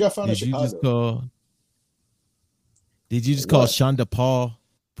organization. Actually, got found in Did you Chicago. just call? Did you just call What? Shonda Paul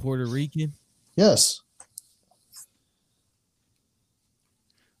Puerto Rican? Yes.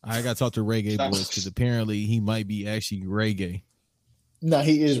 I got to talk to Reggae Boys because apparently he might be actually reggae. No,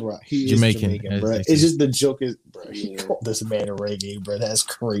 he is right. He Jamaican, is Jamaican, as bro. they It's say. just the joke is, bro. He Yeah. called this man a reggae, bro. That's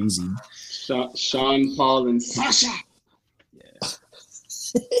crazy. Sean Paul and Sasha.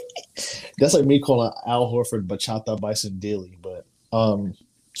 That's like me calling Al Horford Bachata Bison Daily, but But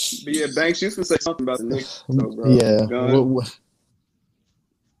yeah, Banks used to say something about the Knicks. So, bro, yeah. go ahead.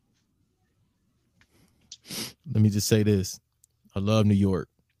 Let me just say this. I love New York.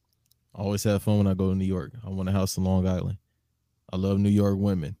 I always have fun when I go to New York. I want a house in Long Island. I love New York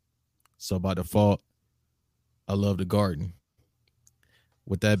women. So by default, I love the Garden.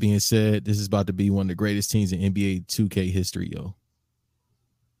 With that being said, this is about to be one of the greatest teams in NBA 2K history, yo.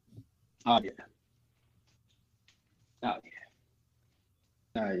 Oh yeah. Oh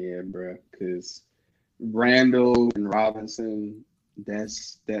yeah. Oh yeah, bro. Because Randall and Robinson,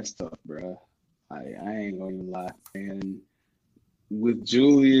 that's tough, bro. I ain't gonna even lie. And with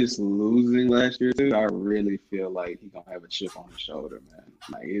Julius losing last year too, I really feel like he's gonna have a chip on his shoulder, man.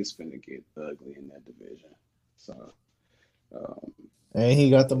 Like it's gonna get ugly in that division. So And he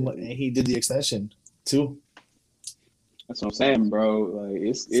got and he did the extension too. that's what I'm saying, bro. Like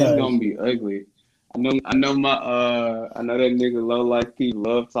it's Sorry. gonna be ugly. I know that nigga low life people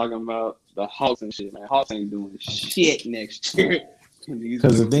love talking about the Hawks and shit, man. Hawks ain't doing shit next year.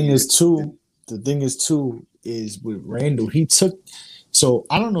 Because the thing is too is with Randall, he took. So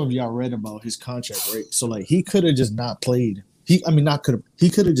I don't know if y'all read about his contract, right? So like he could have just not played. He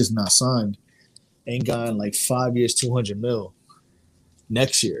could have just not signed and gone like 5 years, 200 mil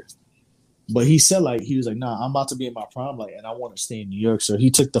next year. But he said he was like, nah, I'm about to be in my prime, and I want to stay in New York. So he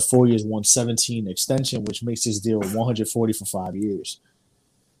took the 4 years, 117 extension, which makes his deal 140 for 5 years.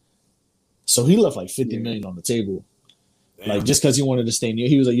 So he left like 50 million on the table. Damn. Like just because he wanted to stay near,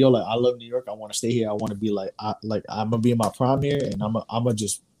 he was like, "Yo, like I love New York. I want to stay here. I want to be I'm gonna be in my prime here, and I'm gonna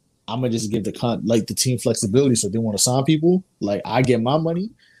just give the team flexibility. So if they want to sign people, like I get my money,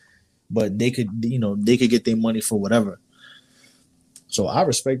 but they could get their money for whatever. So I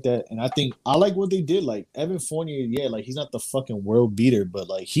respect that, and I think I like what they did. Like Evan Fournier, yeah, like he's not the fucking world beater, but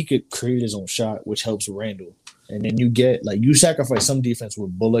like he could create his own shot, which helps Randall. And then you sacrifice some defense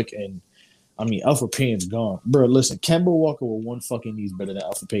with Bullock and. I mean, Alpha Payne's gone. Bro, listen, Kemba Walker with one fucking knee's better than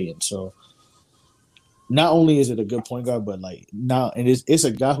Alpha Payne. So, not only is it a good point guard, but, like, now, and it's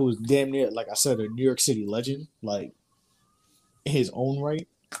a guy who's damn near, like I said, a New York City legend, like, in his own right.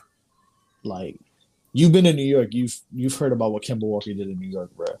 Like, you've been in New York. You've heard about what Kemba Walker did in New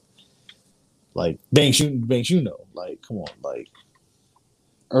York, bro. Like, Banks, you know. Like, come on. Like,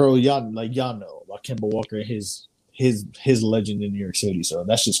 Earl, y'all know about Kemba Walker and his legend in New York City. So,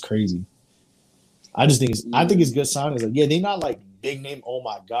 that's just crazy. I think it's good signings. Like, yeah, they're not like big name. Oh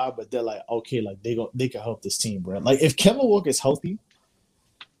my god, but they're like okay, like they can help this team, bro. Like if Kemba Walker is healthy,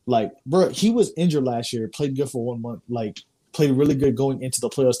 like bro, he was injured last year, played good for 1 month, like played really good going into the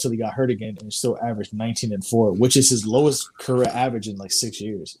playoffs till he got hurt again, and still averaged 19 and 4, which is his lowest career average in like 6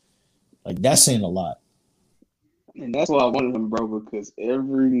 years. Like that's saying a lot. And that's why I wanted him, bro, because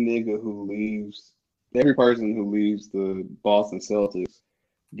every person who leaves the Boston Celtics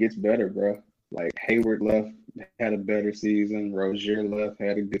gets better, bro. Like Hayward left, had a better season. Rozier left,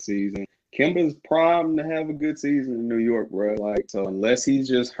 had a good season. Kemba's primed to have a good season in New York, bro. Like, so unless he's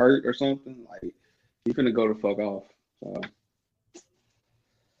just hurt or something, like he's gonna go the fuck off. So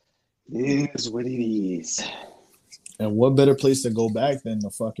it is what it is. And what better place to go back than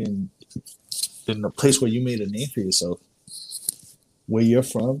the place where you made a name for yourself, where you're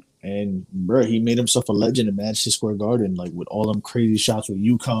from. And bro, he made himself a legend in Madison Square Garden, like with all them crazy shots with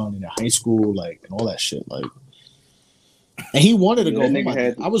UConn in high school, like and all that shit. Like, and he wanted to go.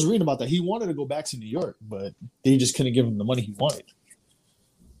 I was reading about that. He wanted to go back to New York, but they just couldn't give him the money he wanted.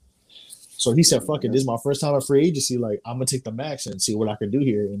 So he said, "Fuck it, this is my first time at free agency. Like, I'm gonna take the max and see what I can do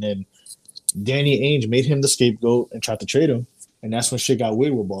here." And then Danny Ainge made him the scapegoat and tried to trade him, and that's when shit got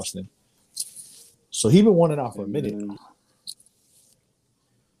weird with Boston. So he been wanting out for a minute.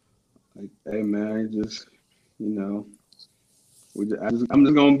 Like, hey man, just I'm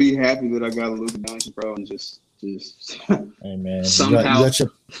just gonna be happy that I got a Luka Doncic, bro, and just hey man, somehow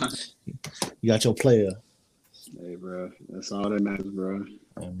you got your player. Hey, bro, that's all that matters, bro.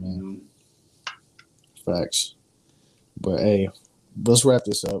 Man. Facts. But hey, let's wrap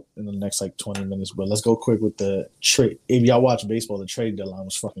this up in the next like 20 minutes. But let's go quick with the trade. If y'all watch baseball, the trade deadline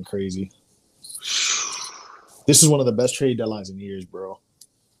was fucking crazy. This is one of the best trade deadlines in years, bro.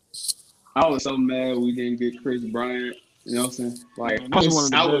 I was so mad we didn't get Chris Bryant. You know what I'm saying? Like, This is one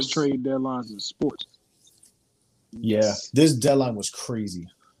of the best trade deadlines in sports. Yeah, this deadline was crazy.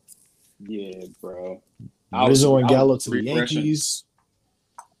 Yeah, bro. Rizzo and Gallo to the Yankees.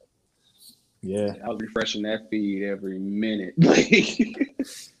 Yeah, I was refreshing that feed every minute.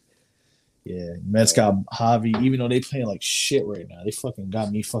 Yeah, Mets got Javi, even though they playing like shit right now. They fucking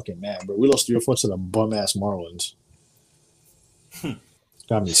got me fucking mad, bro. We lost 3-4 to the bum ass Marlins.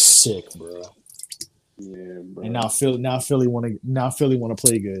 Got me sick, bro. Yeah, bro. And now Philly want to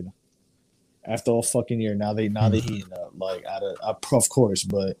play good. After all fucking year, now they heating up like of course,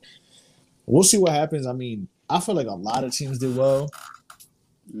 but we'll see what happens. I mean, I feel like a lot of teams did well.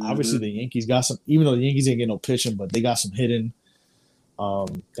 Obviously, the Yankees got some, even though the Yankees ain't get no pitching, but they got some hitting.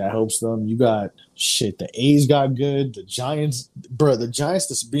 That helps them. You got the A's got good. The Giants, bro,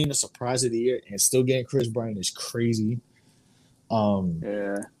 that's being a surprise of the year and still getting Chris Bryant is crazy.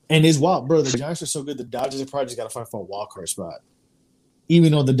 Yeah. And it's wild, bro. The Giants are so good. The Dodgers have probably just got to fight for a wild card spot.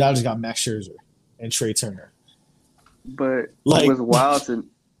 Even though the Dodgers got Max Scherzer and Trey Turner. But like, what's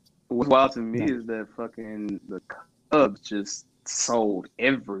wild to me is that fucking the Cubs just sold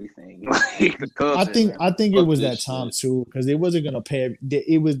everything. Like the Cubs. I think it was that time too, because they wasn't gonna pay.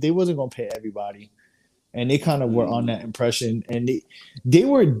 They wasn't gonna pay everybody, and they kind of were on that impression, and they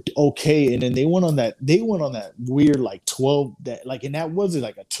were okay, and then they went on that weird like 12 that like, and that was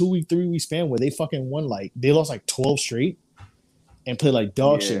like a 2-week 3-week span where they fucking won like they lost like 12 straight and played like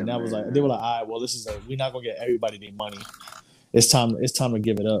dog shit, and that was like they were like, all right, well this is we're not gonna get everybody their money. It's time to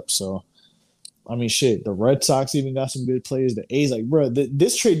give it up. So. I mean, shit, the Red Sox even got some good players. The A's, like, bro,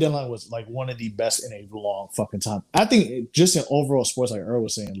 this trade deadline was, like, one of the best in a long fucking time. I think just in overall sports, like Earl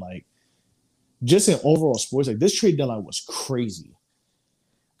was saying, like, just in overall sports, like, this trade deadline was crazy.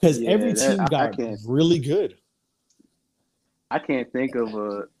 Because every team got really good. I can't think of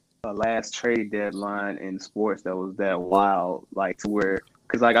a last trade deadline in sports that was that wild, like, to where –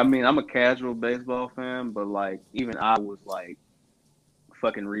 because, like, I mean, I'm a casual baseball fan, but, like, even I was, like,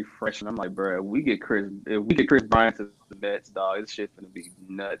 fucking refreshing. I'm like, bro, if we get Chris Bryant to the Mets, dog, this shit's gonna be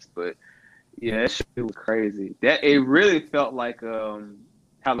nuts. But yeah, that shit was crazy. That it really felt like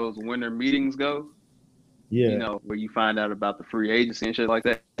how those winter meetings go. Yeah, you know, where you find out about the free agency and shit like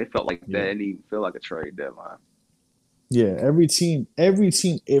that. It felt like that. It didn't even feel like a trade deadline. Yeah, every team,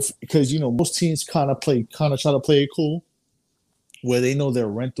 because you know most teams kind of try to play it cool, where they know they're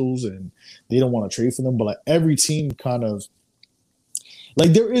rentals and they don't want to trade for them. But like every team kind of.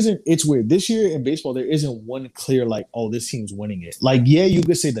 Like it's weird. This year in baseball, there isn't one clear like, oh, this team's winning it. Like, yeah, you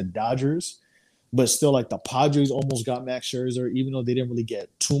could say the Dodgers, but still like the Padres almost got Max Scherzer, even though they didn't really get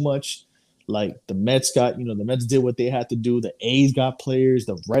too much. Like the Mets the Mets did what they had to do. The A's got players.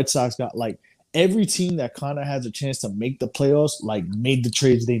 The Red Sox got like every team that kind of has a chance to make the playoffs, like made the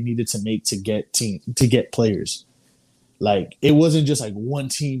trades they needed to make to get players. Like it wasn't just like one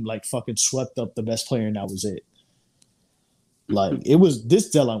team like fucking swept up the best player and that was it. Like this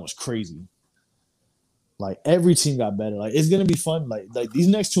deadline was crazy. Like every team got better. Like it's gonna be fun. Like these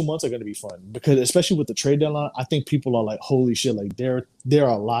next 2 months are gonna be fun because especially with the trade deadline, I think people are like, holy shit! Like there are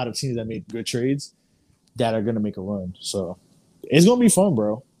a lot of teams that made good trades that are gonna make a run. So it's gonna be fun,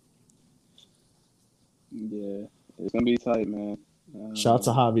 bro. Yeah, it's gonna be tight, man. Shout out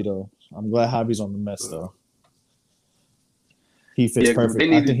to Javi though. I'm glad Javi's on the Mets though. He fits perfect.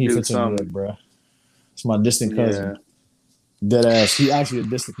 I think he fits in New York, bro. It's my distant cousin. Yeah. Dead ass. He actually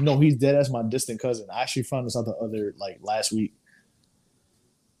he's dead ass my distant cousin. I actually found this out last week.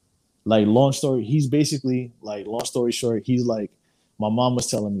 Like long story short, he's like, my mom was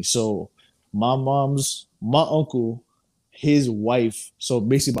telling me. So my uncle, his wife, so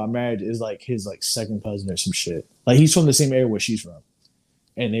basically by marriage is like his like second cousin or some shit. Like he's from the same area where she's from.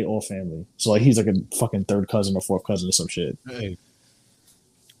 And they all family. So like he's like a fucking third cousin or fourth cousin or some shit.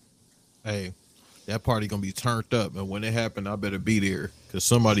 Hey. That party gonna be turned up, and when it happen, I better be there because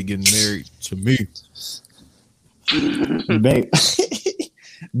somebody getting married to me. Banks,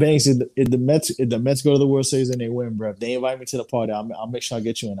 if the Mets go to the World Series and they win, bro, if they invite me to the party, I'll make sure I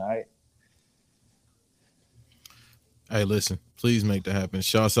get you in. All right. Hey, listen, please make that happen.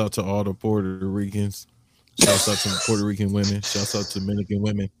 Shouts out to all the Puerto Ricans. Shouts out to the Puerto Rican women. Shouts out to Dominican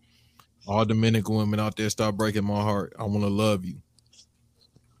women. All Dominican women out there, stop breaking my heart. I want to love you.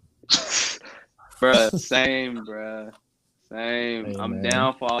 Bruh, same, bruh. Same. Hey, I'm man.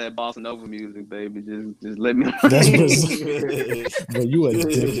 down for all that bossa nova music, baby. Just let me. That's Brazil. Bro, you a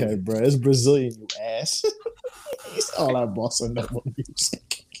dickhead, bro. It's Brazilian, you ass. It's all that bossa nova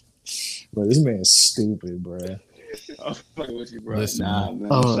music. Bro, this man's stupid, bro. I'm fucking with you, bro. Listen, Nah, man.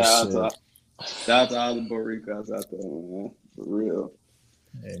 Oh, Shout out to all the Boricos out there, man. For real.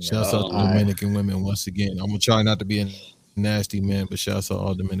 Hey, man. Shouts out to All right. Dominican women once again. I'm gonna try not to be a nasty man, but shouts out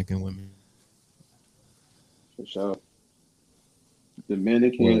all Dominican women. For sure.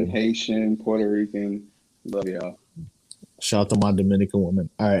 Dominican, Word. Haitian, Puerto Rican. Love y'all. Shout out to my Dominican woman.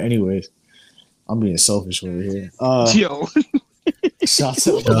 All right, anyways. I'm being selfish over here. Yo, Shouts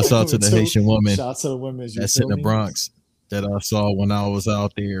out Shouts out to the Haitian woman Shout out to the women. that's in the Bronx that I saw when I was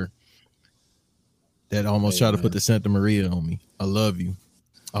out there. That almost Hey, tried to man. put the Santa Maria on me. I love you.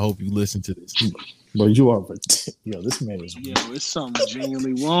 I hope you listen to this. Bro, you are. Yo, this man is. yo, it's something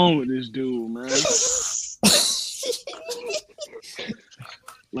genuinely wrong with this dude, man.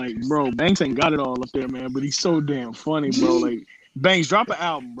 Like, bro, Banks ain't got it all up there, man, but he's so damn funny, bro. Like, Banks, drop an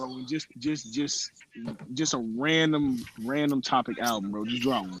album, bro, and just a random topic album, bro. Just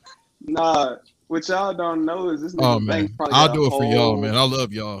drop one. Nah, what y'all don't know is this nigga Oh Banks man, probably I'll got do a it for y'all, whole- man. I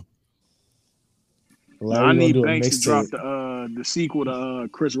love y'all. Larry I gonna need do a Banks to drop mixtape. the sequel to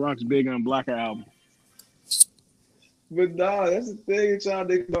Chris Rock's Big and Blacker album. But nah, that's the thing that y'all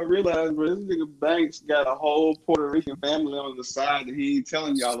niggas don't realize, bro. This nigga Banks got a whole Puerto Rican family on the side that he ain't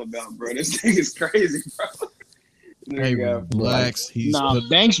telling y'all about, bro. This thing is crazy, bro. Hey, Nigga, with blacks, he's Nah, putting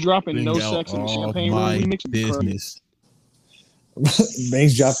Banks dropping No out Sex in the all Champagne my Room remix. business.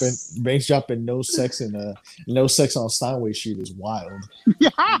 Banks dropping no sex on Steinway Street is wild.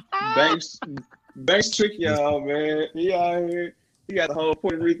 Banks trick y'all, man. He out here. He got the whole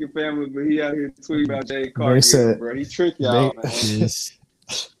Puerto Rican family, but he out here tweeting about Jay Cargill, said- bro. He trick y'all, man. This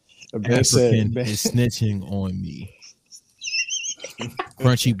Banks said, African is snitching on me.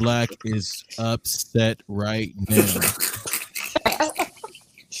 Crunchy Black is upset right now.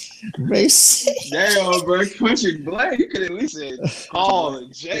 Banks, Damn, bro. Country Black. You could at least say Paul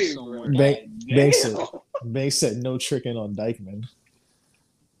and Jay, bro. Banks Damn. Banks said no tricking on Dykeman.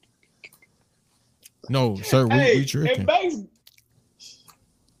 No, sir, Hey, we tricking. and Banks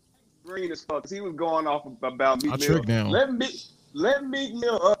green as fuck. 'Cause he was going off about Meek I Mill. trick down. Let Meek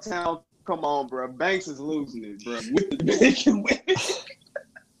Mill Uptown come on, bro. Banks is losing it, bro. With the Dominican women.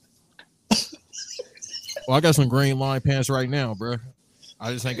 Well, I got some green line pants right now, bro.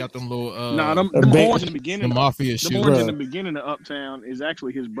 I just ain't got them little Nah, them Banks- horns in the the beginning. mafia The shoes. horns in Bruh. the beginning of Uptown is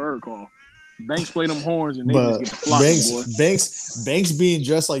actually his bird call. Banks play them horns and they But just get the flocking, boy. Banks being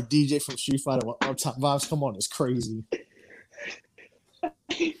dressed like DJ from Street Fighter when Uptown Vibes come on is crazy.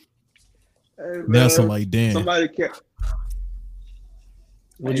 Hey, That's man, like Dan. somebody kept.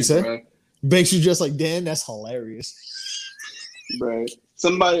 What'd you Hey, say? Banks, you dressed like Dan? That's hilarious. Bro.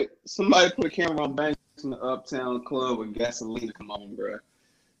 Somebody put a camera on Banks in the Uptown Club with gasoline. Come on, bro.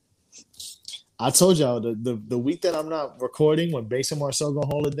 I told y'all the week that I'm not recording, when Banks and Marcel gonna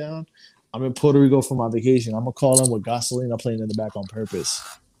hold it down, I'm in Puerto Rico for my vacation. I'm gonna call them with gasolina playing in the back on purpose.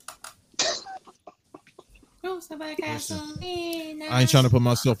 I ain't trying to put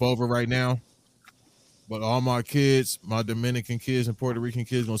myself over right now, but all my kids, my Dominican kids and Puerto Rican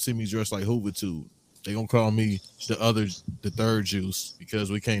kids, gonna see me dressed like Hoovertude. They gonna call me the third juice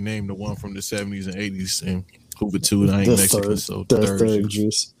because we can't name the one from the 70s and 80s. And Hoovertude, I ain't The Mexican, third, so the third third juice.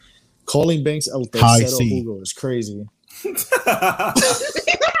 juice. Calling Banks El High Tercero C. Hugo is crazy.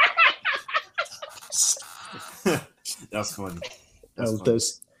 That's funny. El, That's funny.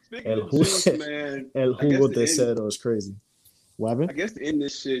 Speaking El of Hugo- juice, man, El I guess Hugo the end- Tercero is crazy. What I happened? guess to end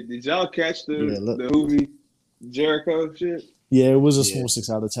this shit, did y'all catch the Yeah, look. Hoovy Jericho shit? Yeah, it was a Yeah. small 6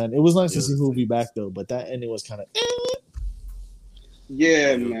 out of 10. It was nice to It see was- Hoovy back though, but that ending was kind of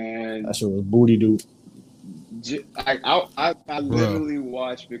Yeah, man. that shit was booty dude. I literally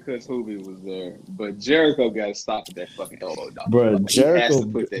watched because Hoovy was there, but Jericho got to stop with that fucking elbow, dog. Bruh, Like, he has Jericho- to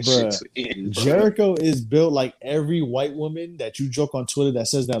put that bruh, shit in. Bro. Jericho is built like every white woman that you joke on Twitter that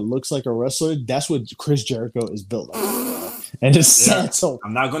says that looks like a wrestler. That's what Chris Jericho is built like. And it's Yeah. sad. So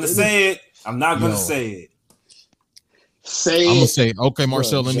I'm not gonna say it. I'm not gonna Yo. say it. Say I'm gonna it. say, okay,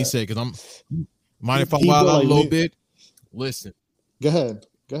 Marcel, Bruh, let me Jack. say, because I'm mind if I He wild go out like a little me. bit. Listen, go ahead.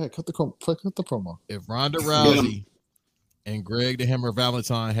 Cut the promo. if Ronda Rousey and Greg the Hammer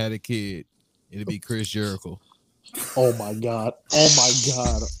Valentine had a kid, it'd be Chris Jericho. Oh my god. Oh my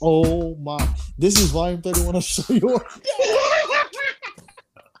god. Oh my. This is volume 31 of Show Your.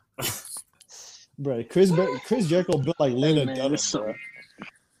 Bro, Chris Jericho built like Lena man, Dunham, this bro.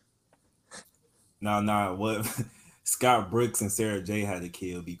 Nah. What Scott Brooks and Sarah J had to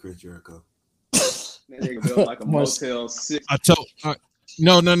kill be Chris Jericho. That nigga built like a Must- Motel 6. I told.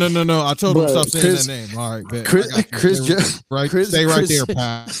 No. I told him Bruh, stop saying Chris- that name. All right, bet. Chris- I got you. Chris Stay Jer- right, Chris- stay right Chris- there,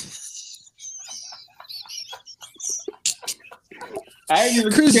 pal. I ain't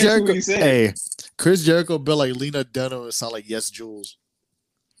even Chris catch Jericho. what he said. Hey, Chris Jericho built like Lena Dunham and sound like Yes Jules.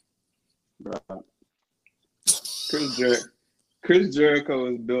 Bro. Chris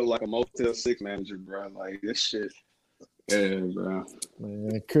Jericho is built like a Motel 6 manager, bro. Like this shit. Yeah, bro.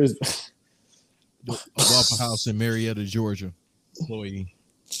 Man, Chris. A Waffle House in Marietta, Georgia. Employee.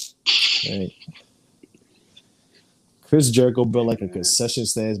 Hey. Chris Jericho built like a concession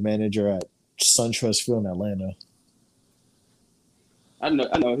stands manager at SunTrust Field in Atlanta. I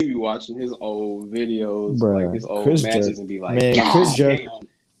know he be watching his old videos, Bruh, like his old Chris matches, Jer- and be like, man, "God Chris Jericho- damn."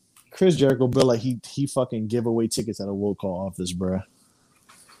 Chris Jericho built like he fucking give away tickets at a will call office, bruh.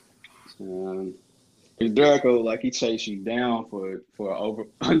 Chris Jericho, like he chased you down for an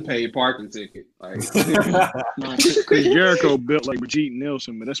unpaid parking ticket. Like, Nah, Chris Jericho built like Brigitte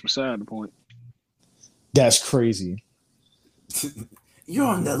Nielsen, but that's beside the point. That's crazy. You're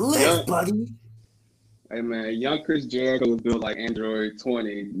on the list, buddy. hey man, young Chris Jericho was built like Android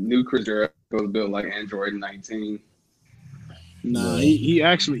 20. New Chris Jericho was built like Android 19. Nah,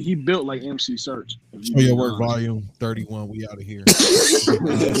 he built like MC Search. Show your work volume 31. We out of here.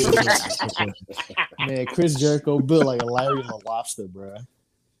 Man, Chris Jericho built like a Larry the Lobster, bruh.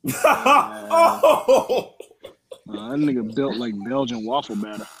 Oh, That nigga built like Belgian waffle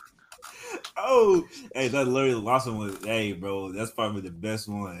batter. oh, hey, that Larry Lawson was, hey, bro, that's probably the best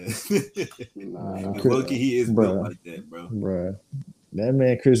one. Nah, Loki, he is built Bruh. like that, bro. Bruh. That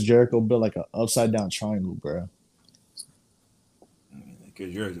man Chris Jericho built like an upside down triangle, bruh.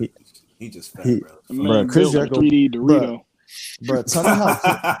 Because he just fat, He- bro. That man Bruh, Chris built like Jericho- 3D Dorito. Bruh, tell me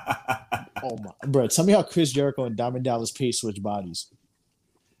how tell me how Chris Jericho and Diamond Dallas Page switch bodies.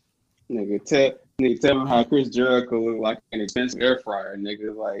 nigga, tell me how Chris Jericho look like an expensive air fryer,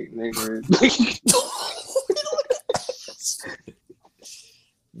 nigga. Like, nigga.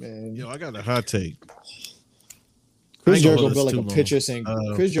 Man. Yo, I got a hot take. Chris ain't gonna Jericho hold built this like a too picture saying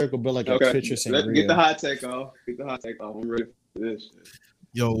Chris Jericho built like a Okay, picture saying let's get the hot take off. Get the hot take off. I'm ready for this shit.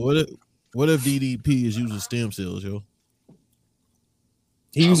 Yo, what if DDP is using stem cells, yo?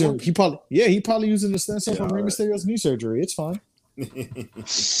 he probably using the stem cell from Rey alright. Mysterio's knee surgery. It's fine. Yeah.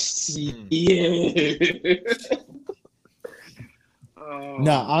 Oh,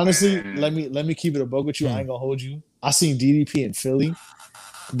 Nah, honestly, man. let me keep it a bug with you. I ain't gonna hold you. I seen DDP in Philly,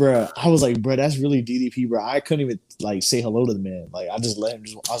 bruh. I was like, bruh, that's really DDP, bruh. I couldn't even like say hello to the man. Like, I just let him.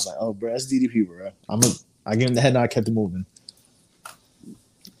 I was like, oh, bruh, that's DDP, bruh. I gave him the head nod, kept it moving.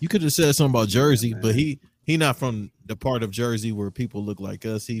 You could have said something about Jersey, but he not from the part of Jersey where people look like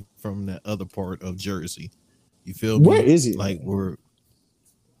us. He from that other part of Jersey. You feel me? Where is he? Like we're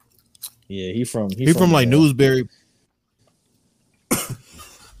Yeah, he from like Newsbury.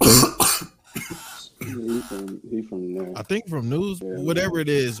 He from there. I think from whatever it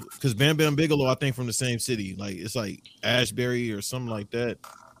is, because Bam Bam Bigelow, I think from the same city. Like it's like Ashbury or something like that.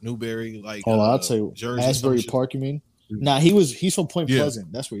 Newberry, like Hold on, I'll tell you. Jersey, Asbury some shit. Park, you mean? Nah, he's from Point Yeah.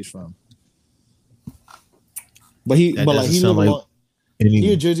 Pleasant. That's where he's from. But he That but like doesn't he sound live like along,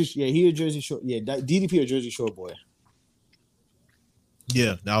 he a Jersey Shore. Yeah, DDP a Jersey Shore boy.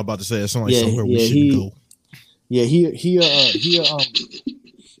 Yeah, I was about to say it sounds like Yeah, somewhere we yeah, shouldn't go. Yeah,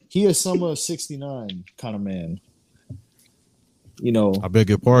 he a summer of '69 kind of man. You know, I beg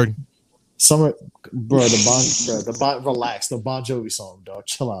your pardon. summer, relax, the Bon Jovi song, dog.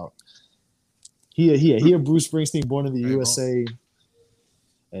 Chill out. He a Bruce Springsteen, born in the Hey, USA.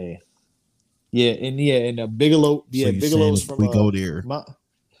 Hey, and Bigelow, So you Bigelow's saying from. if we go there.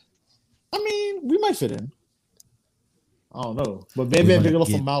 I mean, we might fit in. I don't know, but Bam We Bam might Bigelow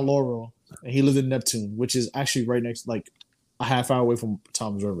get- from Mount Laurel, and he lived in Neptune, which is actually right next, like a half hour away from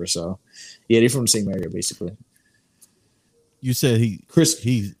Tom's River. So, yeah, they're from the same area, basically. You said Chris,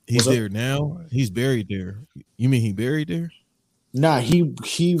 he's What's up? there now. He's buried there. You mean he buried there? nah, he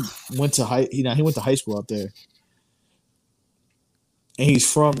went to he went to high school out there, and he's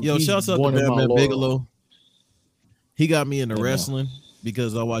from. Yo, he's shouts out to born in Bam Mount Bam Laurel. Bigelow. He got me into Yeah, man. wrestling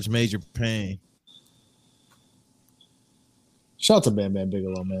because I watched Major Pain. Shout out to Bam Bam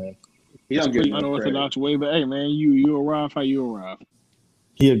Bigelow, man. He don't get Pretty no credit. unorthodox way, but hey, man, you arrive how you arrive.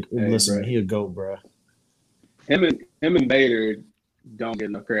 Listen, bro. he a goat, bro. Him and Bader don't get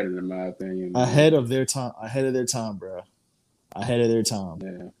no credit in my opinion. man. Ahead of their time, bro. Ahead of their time.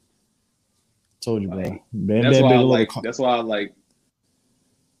 Yeah. Told you, bro. Like, Bam That's Bam why I Bigelow. like. That's why I like.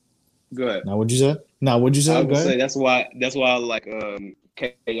 Go ahead. Now, what'd you say? I Go was gonna say ahead. that's why I like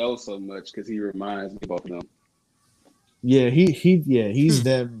KO so much because he reminds me of both of them. Yeah, he's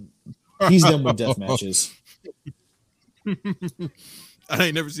them He's done with death matches. I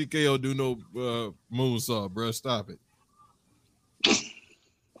ain't never seen KO do no moonsault, bro. Stop it.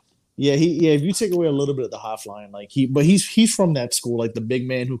 Yeah, if you take away a little bit of the high flying, like he's from that school, like the big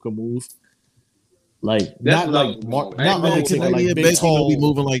man who can move. Like That's not what I like was Mark, going. not like Canadian big Bacon tall. don't be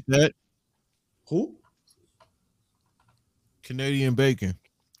moving like that. Who? Canadian Bacon.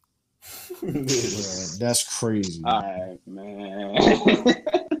 Man, that's crazy. All right, man.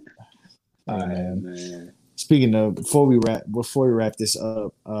 All right, man. man. Speaking of, before we wrap this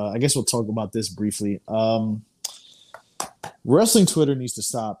up, I guess we'll talk about this briefly. Wrestling Twitter needs to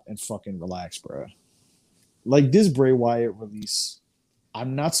stop and fucking relax, bro. Like this Bray Wyatt release,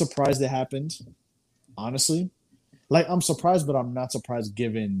 I'm not surprised it happened. Honestly, like I'm surprised, but I'm not surprised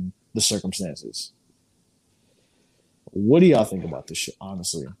given the circumstances. What do y'all think about this shit?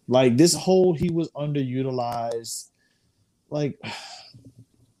 Honestly, like this whole he was underutilized, like.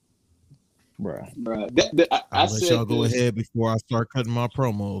 Bruh. I'll let y'all go ahead before I start cutting my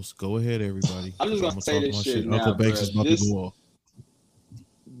promos. Go ahead, everybody. I'm just gonna say this shit now, Uncle Banks is about to go off.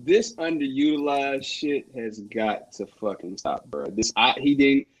 This underutilized shit has got to fucking stop, bro. He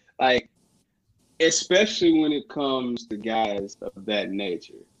didn't like, especially when it comes to guys of that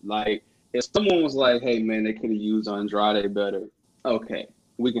nature. Like, if someone was like, "Hey, man, they could have used Andrade better," okay,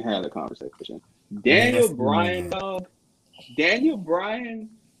 we can have the conversation. Daniel Bryan, dog. Daniel Bryan.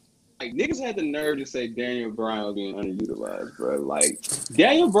 Like, niggas had the nerve to say Daniel Bryan was being underutilized, bro. Like,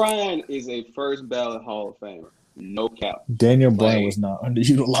 Daniel Bryan is a first ballot Hall of Famer. No cap. Daniel Bryan was not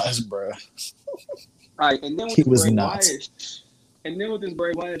underutilized, bro. Right, and then with this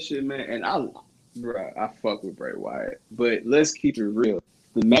Bray Wyatt shit, man, and I fuck with Bray Wyatt, but let's keep it real.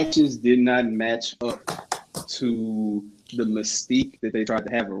 The matches did not match up to the mystique that they tried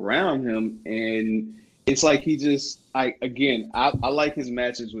to have around him, and it's like he just, I like his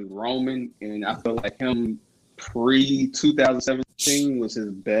matches with Roman, and I feel like him pre-2017 was his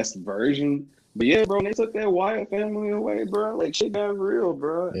best version. But yeah, bro, they took that Wyatt family away, bro. Like, shit got real,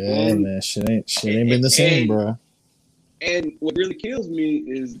 bro. Yeah, man, shit ain't been the same, bro. And what really kills me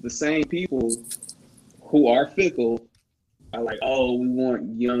is the same people who are fickle are like, oh, we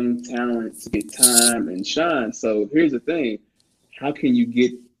want young talent to get time and shine. So here's the thing. How can you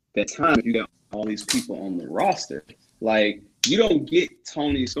get that time if you got all these people on the roster? Like, you don't get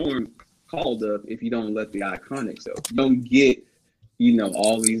Tony Storm called up if you don't let the Iconics up. You don't get,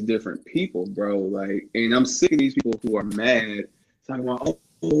 all these different people, bro. Like, and I'm sick of these people who are mad talking about,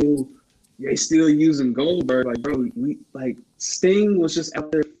 oh, they still using Goldberg. Like, bro, Sting was just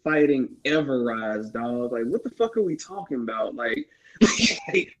out there fighting Everrise, dog. Like, what the fuck are we talking about? Like, this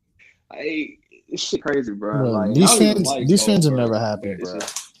shit crazy, bro. Well, like, these fans are never happy, bro.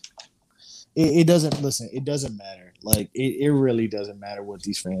 It doesn't matter. Like, it really doesn't matter what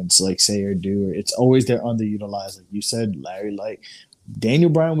these fans like say or do. It's always they're underutilized. Like you said, Larry, like Daniel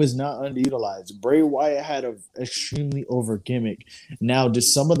Bryan was not underutilized. Bray Wyatt had an extremely over gimmick. Now, did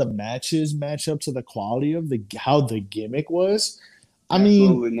some of the matches match up to the quality of how the gimmick was?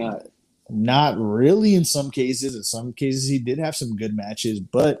 Absolutely not. Not really in some cases. In some cases, he did have some good matches,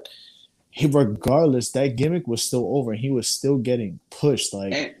 but regardless, that gimmick was still over. He was still getting pushed.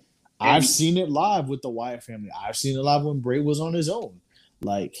 Like, I've seen it live with the Wyatt family. I've seen it live when Bray was on his own.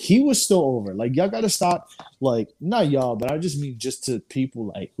 Like, he was still over. Like, y'all got to stop. Like, not y'all, but I just mean just to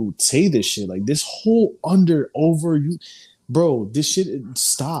people like who say this shit. Like, this whole bro, this shit,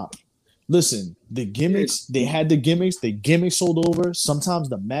 stop. Listen, the gimmicks, they had the gimmicks sold over. Sometimes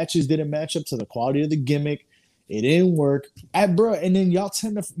the matches didn't match up to the quality of the gimmick. It didn't work. Bro, and then y'all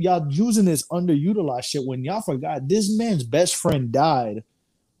using this underutilized shit when y'all forgot this man's best friend died,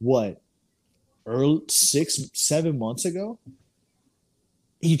 what, 6-7 months ago?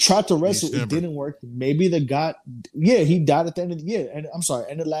 He tried to wrestle. December. It didn't work. Maybe he died at the end of the year. And I'm sorry,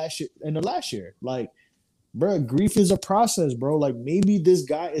 end of last year. Like, bro, grief is a process, bro. Like, maybe this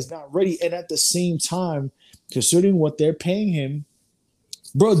guy is not ready. And at the same time, considering what they're paying him,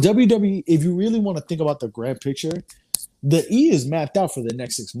 bro, WWE, if you really want to think about the grand picture, the E is mapped out for the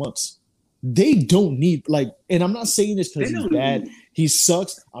next 6 months. They don't need, and I'm not saying this because he's bad. He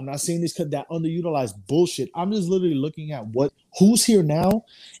sucks. I'm not saying this because that underutilized bullshit. I'm just literally looking at who's here now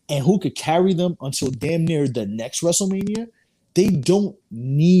and who could carry them until damn near the next WrestleMania. They don't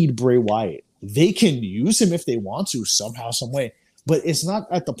need Bray Wyatt. They can use him if they want to somehow, some way. But it's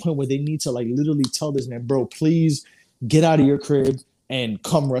not at the point where they need to literally tell this man, bro, please get out of your crib and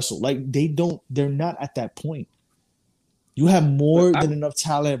come wrestle. Like, they're not at that point. You have more than enough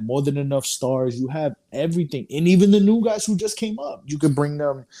talent, more than enough stars. You have everything. And even the new guys who just came up, you could bring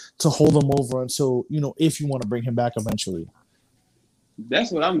them to hold them over until, if you want to bring him back eventually.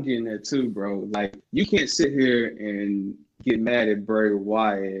 That's what I'm getting at too, bro. Like, you can't sit here and get mad at Bray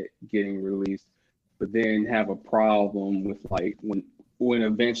Wyatt getting released, but then have a problem with like when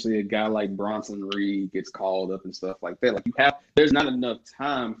eventually a guy like Bronson Reed gets called up and stuff like that. Like, there's not enough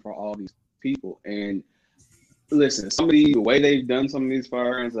time for all these people. And listen, the way they've done some of these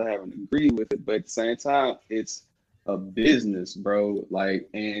firings, I haven't agreed with it, but at the same time, it's a business, bro. Like,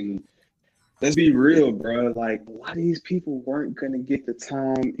 and let's be real, bro. Like, a lot of these people weren't gonna get the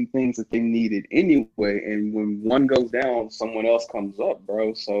time and things that they needed anyway. And when one goes down, someone else comes up,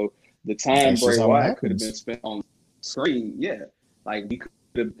 bro. So the time Bray Wyatt could have been spent on screen, yeah. Like, we could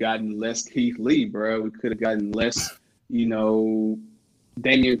have gotten less Keith Lee, bro. We could have gotten less,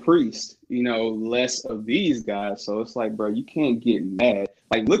 Damian Priest, less of these guys. So it's like, bro, you can't get mad.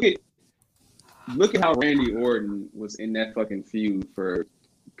 Like, look at how Randy Orton was in that fucking feud for,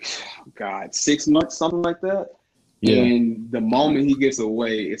 God, 6 months, something like that. Yeah. And the moment he gets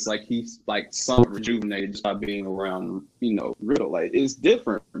away, it's like he's like somewhat rejuvenated just by being around, Riddle. Like, it's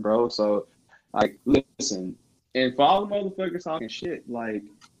different, bro. So, like, listen, and for all the motherfuckers talking shit, like,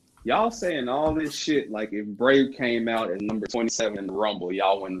 y'all saying all this shit, like, if Bray came out at number 27 in the Rumble,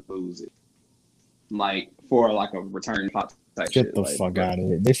 y'all wouldn't lose it. Like, for like a return pop type Get shit. the like, fuck out of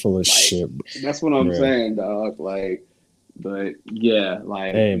here. They full of shit. That's what I'm saying, dog. Like, but yeah,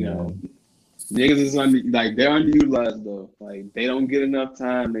 like, hey, man. Niggas is they're underutilized though. Like, they don't get enough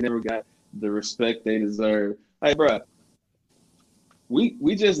time. They never got the respect they deserve. Like, bro,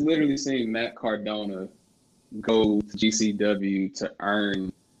 we just literally seen Matt Cardona go to GCW to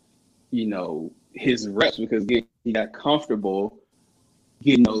earn, his reps, because he got comfortable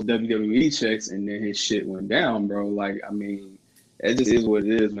getting those WWE checks, and then his shit went down, bro. Like, I mean, it just is what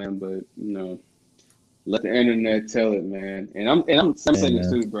it is, man. But let the internet tell it, man. And I'm saying this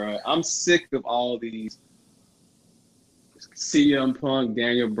too, bro. I'm sick of all these CM Punk,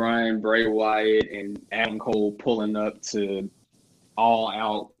 Daniel Bryan, Bray Wyatt, and Adam Cole pulling up to All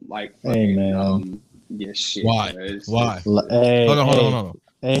Out, like, fucking, shit. Why? Why? Hey, hold on.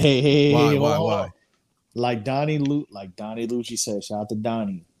 Hey, why? Like Donnie Lucci said, shout out to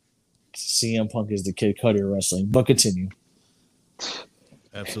Donnie. CM Punk is the Kid Cudi of wrestling. But continue.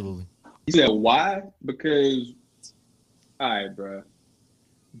 Absolutely. You said why? Because, all right, bro.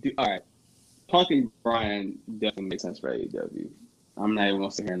 All right. Punk and Bryan definitely make sense for AEW. I'm not even going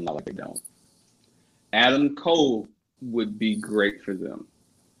to sit here and lie like they don't. Adam Cole would be great for them.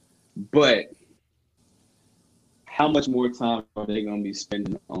 But how much more time are they going to be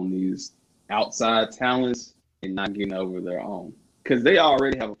spending on these outside talents and not getting over their own? Because they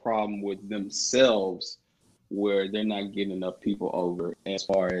already have a problem with themselves where they're not getting enough people over as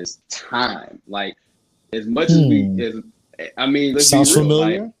far as time. Like, as much as let's Sounds be real.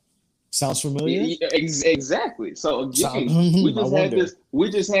 Familiar? Like, sounds familiar? Exactly. So again,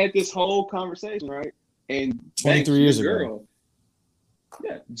 we just had this whole conversation, right? And 23 years ago.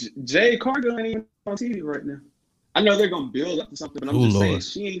 Yeah, Jade Cargill ain't even on TV right now. I know they're gonna build up to something, but I'm just saying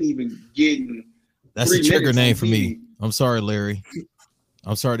she ain't even getting. That's a trigger name for me. I'm sorry, Larry.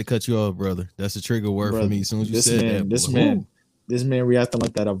 I'm sorry to cut you off, brother. That's a trigger word for me. As soon as you said that, this man reacting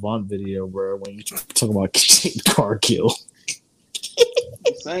like that Avant video, bro. When you talk about Jade Cargill.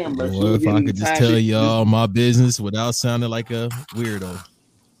 I'm saying, bro. Well, if I could just tell y'all my business without sounding like a weirdo.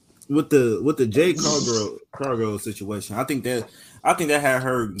 With the Jade Cargill situation, I think that had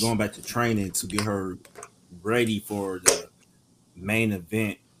her going back to training to get her ready for the main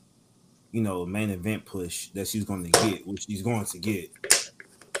event, main event push that she's going to get, which she's going to get.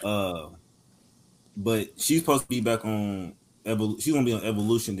 But she's supposed to be back on she's going to be on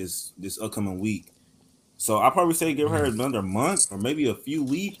Evolution this upcoming week. So I'll probably say give her another month or maybe a few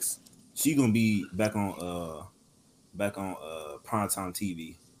weeks. She's going to be back on primetime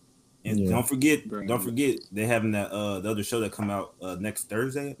TV. And don't forget they're having that the other show that come out next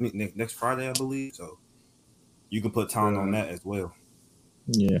Thursday, next Friday, I believe. So you can put time on that as well.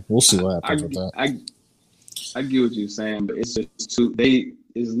 Yeah, we'll see what happens with that. I get what you're saying, but it's just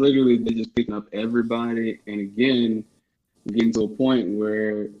it's literally they're just picking up everybody, and again, getting to a point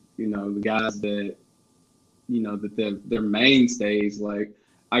where the guys that that they're mainstays. Like,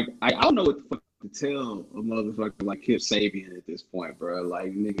 I don't know what the fuck to tell a motherfucker like Kip Sabian at this point, bro.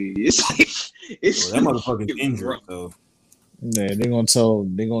 Like, nigga, it's that motherfucker's injured, though. Yeah, they're gonna tell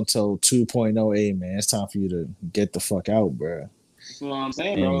 2.0, hey man, it's time for you to get the fuck out, bro. That's what I'm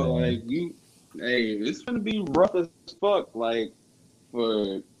saying, bro. Like, it's gonna be rough as fuck. Like,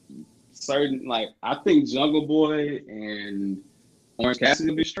 for certain, like, I think Jungle Boy and Orange Cassidy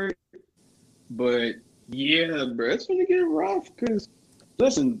will be straight, but yeah, bro, it's gonna get rough. Cause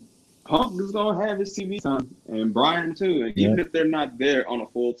listen, Punk is gonna have his TV time, and Brian too. And even if they're not there on a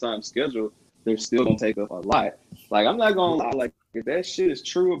full-time schedule, they're still gonna take up a lot. Like, I'm not gonna lie, like, if that shit is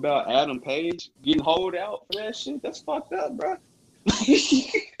true about Adam Page getting holed out for that shit, that's fucked up, bro.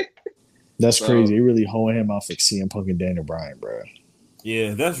 That's crazy. They really holding him out for CM Punk and Daniel Bryan, bro.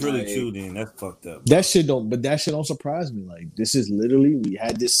 Yeah, that's really true. Then that's fucked up. That shit don't surprise me. Like, this is literally, we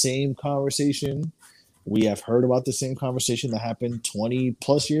had this same conversation. We have heard about the same conversation that happened 20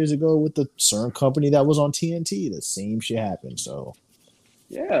 plus years ago with the CERN company that was on TNT. The same shit happened. So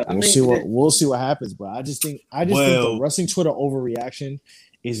yeah, we'll see what happens. But I just think the wrestling Twitter overreaction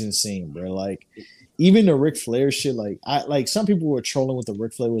is insane, bro. Like, even the Ric Flair shit, like some people were trolling with the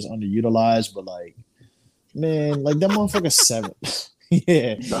Ric Flair was underutilized, but like, man, like that motherfucker 7.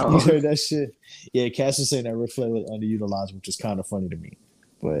 Yeah, you heard that shit. Yeah, Cass is saying that Ric Flair was underutilized, which is kind of funny to me.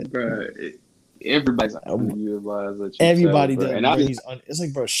 But bro, everybody's underutilized. Everybody does. And it's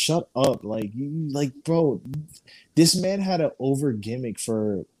like, bro, shut up. Like, bro, this man had an over gimmick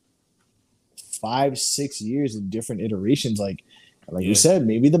for 5-6 years in different iterations. Like you said,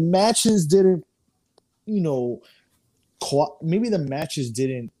 maybe the matches didn't, maybe the matches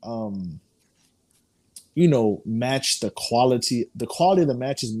didn't match the quality. The quality of the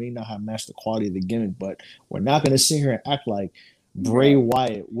matches may not have matched the quality of the gimmick, but we're not going to sit here and act like Bray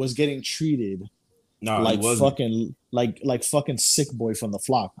Wyatt was getting treated like fucking sick boy from the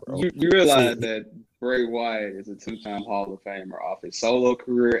flock, bro. You realize that Bray Wyatt is a 2-time Hall of Famer off his solo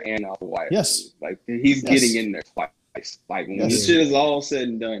career and off the Wyatt. Yes. Like, he's getting in there twice. Like, when this shit is all said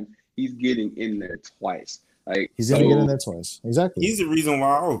and done, he's getting in there twice. Like, he's gonna get in there twice. Exactly. He's the reason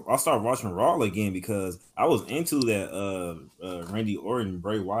why I started watching Raw again, because I was into that Randy Orton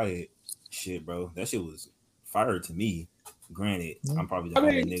Bray Wyatt shit, bro. That shit was fire to me. Granted, I'm probably the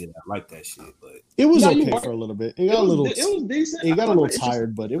only nigga that like that shit, but it was okay for a little bit. It was decent. It got a little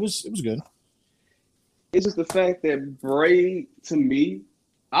tired, but it was good. It's just the fact that Bray, to me,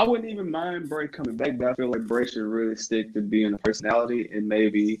 I wouldn't even mind Bray coming back, but I feel like Bray should really stick to being a personality and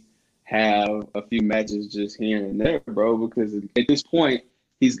maybe have a few matches just here and there, bro, because at this point,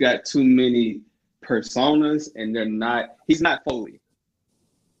 he's got too many personas and he's not Foley,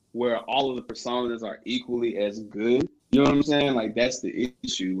 where all of the personas are equally as good. You know what I'm saying? Like, that's the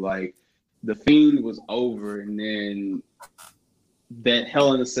issue. Like, The Fiend was over, and then that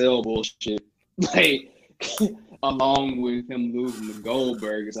Hell in a Cell bullshit, like, along with him losing to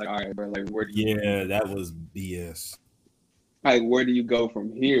Goldberg, it's like, all right, bro, like, where do you go? That was BS. Like, where do you go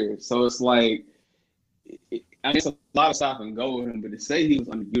from here? So it's like, it's a lot of stop and go with him, but to say he was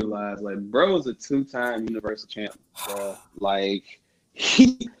underutilized, like, bro is a 2-time Universal Champ, bro. Like,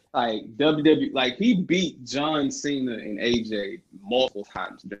 WWE, like, he beat John Cena and AJ multiple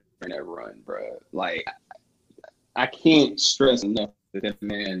times during that run, bro. Like, I can't stress enough that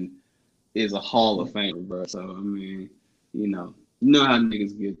man is a Hall of Famer, bro. So, I mean, you know how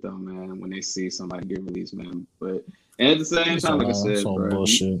niggas get, though, man, when they see somebody get released, man. But at the same time, like I said, bro,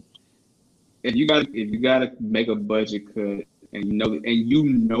 bullshit. If you gotta make a budget cut, and you know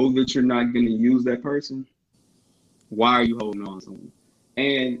that you're not gonna use that person, why are you holding on to them?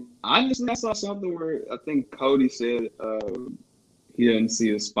 And honestly, I saw something where I think Cody said he doesn't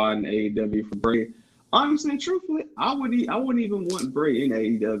see a spot in AEW for Bray. Honestly and truthfully, I wouldn't even want Bray in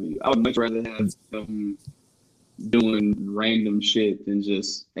AEW. I would much rather have him doing random shit than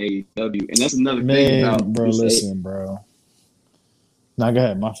just AEW. And that's another thing about bro. Listen, bro. Nah, go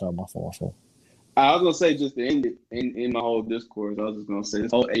ahead. My fault. I was gonna say, just to end it in my whole discourse, I was just gonna say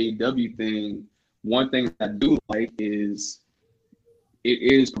this whole AEW thing. One thing I do like is it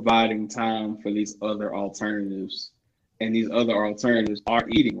is providing time for these other alternatives, and these other alternatives are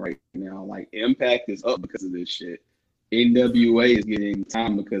eating right now. Like, Impact is up because of this shit. NWA is getting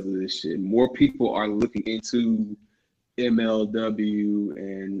time because of this shit. More people are looking into MLW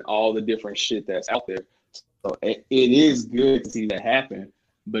and all the different shit that's out there. So it is good to see that happen.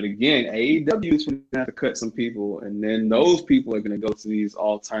 But again, AEW is going to have to cut some people, and then those people are going to go to these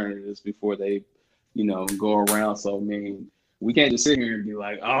alternatives before they, go around. So, I mean, we can't just sit here and be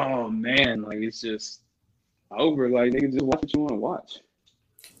like, oh, man, like, it's just over. Like, nigga, just watch what you want to watch.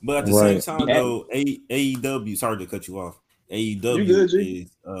 But at the same time, though, AEW, sorry to cut you off, AEW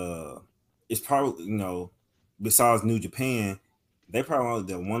is probably, besides New Japan, they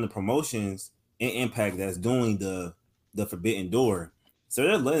probably one of the promotions in Impact that's doing the Forbidden Door. So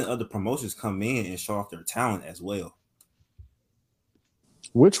they're letting other promotions come in and show off their talent as well.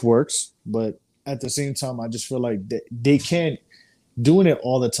 Which works, but at the same time, I just feel like they can't doing it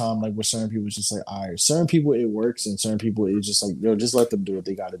all the time. Like, with certain people, it's just like, all right, certain people it works, and certain people it's just like, just let them do what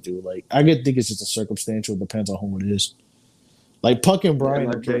they got to do. Like, I think it's just a circumstantial, depends on who it is. Like Punk and Bryan,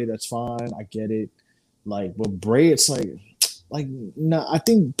 like okay, that's fine. I get it. Like, but Bray, it's like, no, I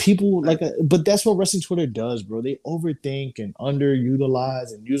think people but that's what wrestling Twitter does, bro. They overthink and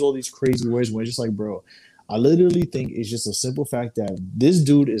underutilize and use all these crazy words when it's just like, bro, I literally think it's just a simple fact that this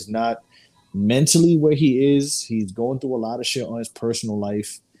dude is not mentally where he is. He's going through a lot of shit on his personal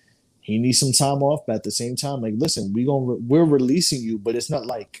life. He needs some time off, but at the same time, like, listen, we're releasing you, but it's not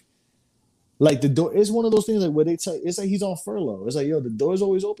like the door. It's one of those things like where they tell it's like he's on furlough. It's like, yo, the door's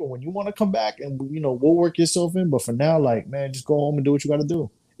always open when you want to come back, and we'll work yourself in. But for now, like, man, just go home and do what you got to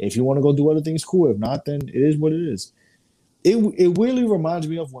do. If you want to go do other things, cool. If not, then it is what it is. It weirdly reminds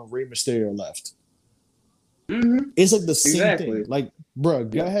me of when Rey Mysterio left. Mm-hmm. It's like the same thing. Like, bro,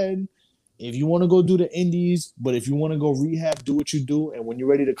 go ahead. If you want to go do the indies, but if you want to go rehab, do what you do. And when you're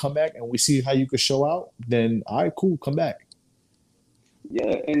ready to come back and we see how you could show out, then all right, cool, come back.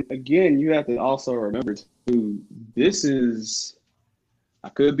 Yeah, and again, you have to also remember too, this is, I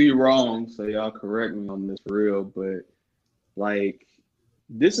could be wrong, so y'all correct me on this for real, but like,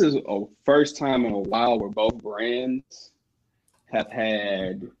 this is a first time in a while where both brands have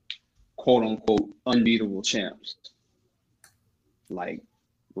had quote unquote unbeatable champs. Like,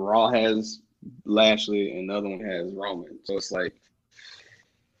 Raw has Lashley and the other one has Roman. So it's like,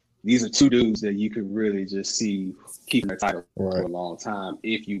 these are two dudes that you could really just see keeping their title for a long time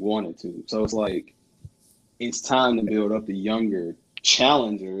if you wanted to. So it's like, it's time to build up the younger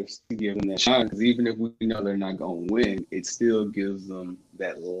challengers to give them that shine. Because even if we know they're not going to win, it still gives them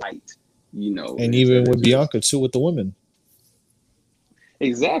that light, And even with Bianca too, with the women.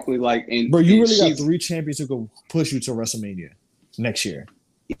 Exactly. Like, and bro, you really got 3 champions who could push you to WrestleMania next year.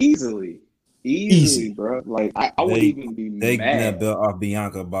 Easily, bro. Like, I wouldn't even be mad. They built off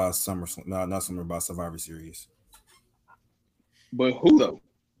Bianca by by Survivor Series. But who though?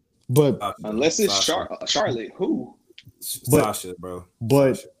 But unless it's Charlotte, who? Sasha, bro.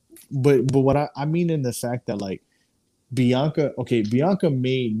 But what I mean in the fact that like Bianca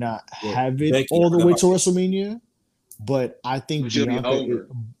may not have it all the way to WrestleMania, but I think Bianca.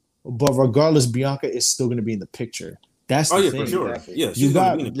 But regardless, Bianca is still going to be in the picture. That's the thing. For sure. Yeah, you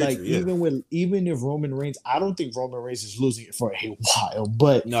got like even if Roman Reigns, I don't think Roman Reigns is losing it for a while.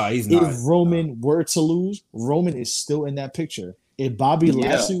 But no, he's not. If Roman were to lose, Roman is still in that picture. If Bobby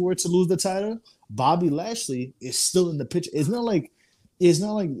Lashley were to lose the title, Bobby Lashley is still in the picture. It's not like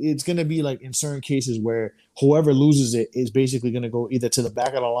it's gonna be like in certain cases where whoever loses it is basically gonna go either to the back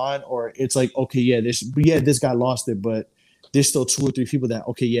of the line or it's like, okay, this guy lost it, but there's still 2 or 3 people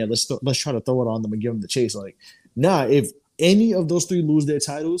that let's try to throw it on them and give them the chase. Like, nah, if any of those 3 lose their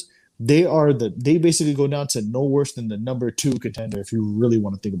titles, they basically go down to no worse than the number 2 contender if you really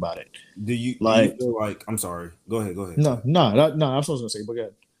want to think about it. Do you feel like, I'm sorry, go ahead. No, I'm not gonna say, but go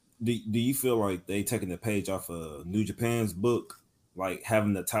ahead. Do you feel like they taking the page off of New Japan's book, like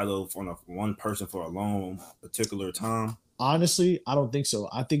having the title on one person for a long particular time? Honestly, I don't think so.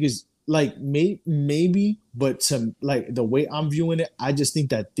 I think it's like maybe, but to like the way I'm viewing it, I just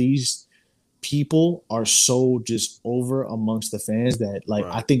think that these people are so just over amongst the fans that like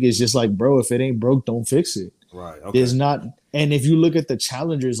I think it's just like, bro, if it ain't broke, don't fix it. Right. Okay. There's not, and if you look at the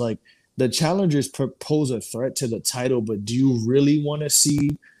challengers, like the challengers propose a threat to the title, but do you really want to see,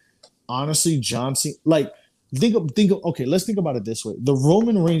 honestly, John Cena? Like, think of okay, let's think about it this way: the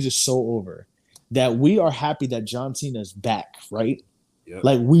Roman Reigns is so over that we are happy that John Cena is back, right? Yep.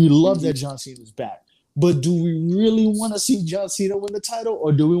 Like, we love that John Cena is back. But do we really want to see John Cena win the title,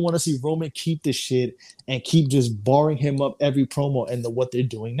 or do we want to see Roman keep this shit and keep just barring him up every promo and what they're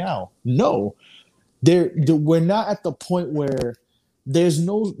doing now? No, we're not at the point where there's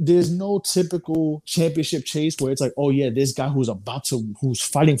no typical championship chase where it's like, oh yeah, this guy who's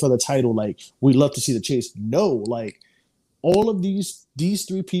fighting for the title, like, we love to see the chase. No, like, all of these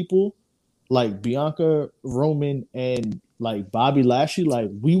 3 people, like Bianca, Roman, and like Bobby Lashley, like,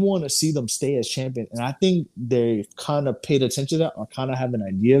 we want to see them stay as champion. And I think they kind of paid attention to that, or kind of have an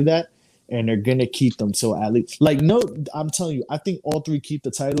idea of that, and they're going to keep them till at least, like, no, I'm telling you, I think all 3 keep the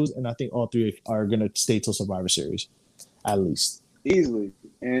titles, and I think all 3 are going to stay till Survivor Series, at least. Easily.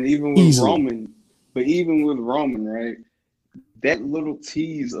 And even with Roman, right, that little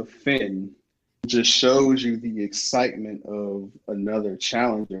tease of Finn just shows you the excitement of another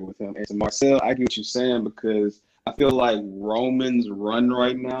challenger with him. And Marcel, I get what you're saying, because I feel like Roman's run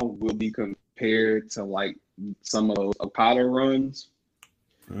right now will be compared to like some of those Okada runs.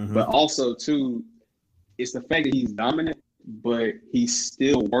 Mm-hmm. But also, too, it's the fact that he's dominant, but he's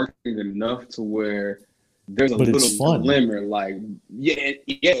still working enough to where there's a little glimmer. Like,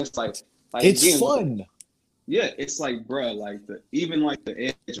 it's like it's again, fun. Yeah, it's like, bro, like even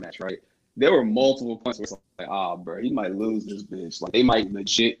the Edge match, right? there were multiple points where it's like, bro, he might lose this bitch. Like they might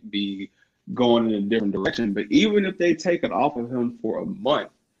legit be going in a different direction. But even if they take it off of him for a month,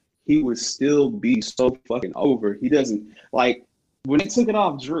 he would still be so fucking over. He doesn't like when they took it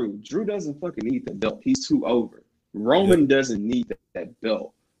off Drew. Drew doesn't fucking need the belt. He's too over. Roman doesn't need that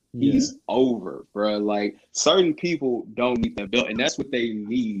belt. He's over, bro. Like certain people don't need that belt, and that's what they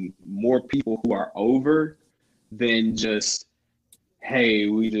need. More people who are over than just, hey,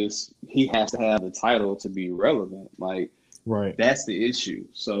 he has to have the title to be relevant. Like, right. That's the issue.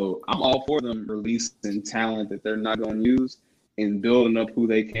 So I'm all for them releasing talent that they're not going to use and building up who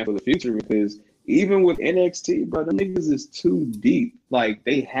they can for the future. Because even with NXT, bro, the niggas is too deep. Like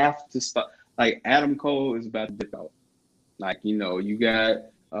they have to stop. Like Adam Cole is about to dip out. Like you got.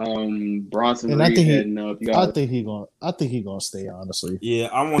 Bronson Reed heading up. I think he gonna stay. Honestly, yeah,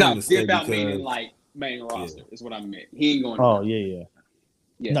 I want him to stay because meaning like main roster is what I meant. He ain't going. Oh yeah.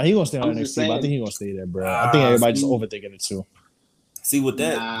 No, he gonna stay on NXT. But I think he gonna stay there, bro. I think everybody just overthinking it too. See with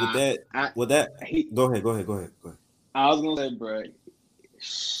that. Go ahead. I was gonna say, bro.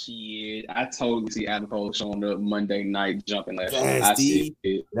 Shit, I totally see Adam Cole showing up Monday night jumping last night. I see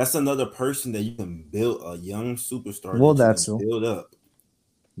it. That's another person that you can build a young superstar. Well, that's too. Build up.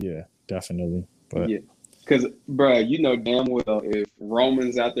 Yeah, definitely. But yeah, because bro, damn well if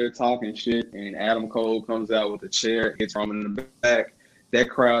Roman's out there talking shit and Adam Cole comes out with a chair, hits Roman in the back, that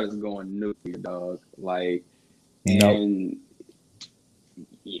crowd is going nuclear, dog. Like, and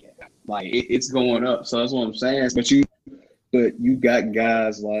yeah, like it's going up. So that's what I'm saying. But you got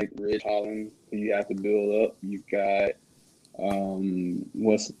guys like Ridge Holland who you have to build up. You've got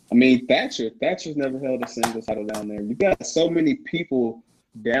Thatcher. Thatcher's never held a single title down there. You got so many people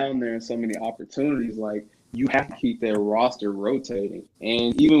down there and so many opportunities. Like you have to keep their roster rotating.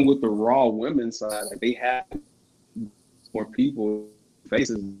 And even with the Raw women's side, like they have more people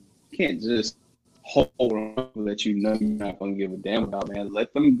faces. You can't just hold on that you're not gonna give a damn about, man.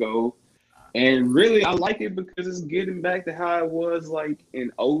 Let them go. And really, I like it because it's getting back to how it was like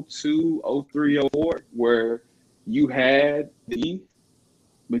in 02, 03, 04, where you had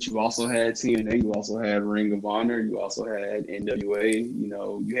but you also had TNA, you also had Ring of Honor, you also had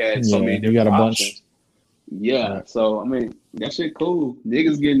NWA, you had so many different options. Yeah, so I mean, that shit cool.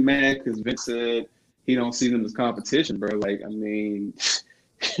 Niggas getting mad because Vince said he don't see them as competition, bro. Like, I mean,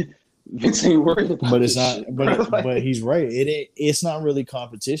 Vince ain't worried about but it's not. shit, but he's right. It's not really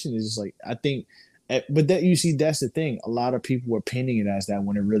competition. It's just like I think. But that's the thing. A lot of people were painting it as that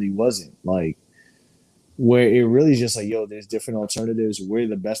when it really wasn't. Like, where it really is just like, yo, there's different alternatives. We're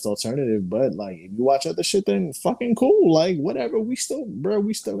the best alternative. But like, if you watch other shit, then fucking cool. Like, whatever. We still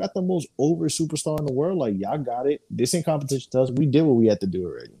got the most over superstar in the world. Like, y'all got it. This ain't competition to us. We did what we had to do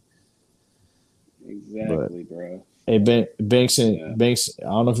already. Exactly, bro. Hey, Banks, I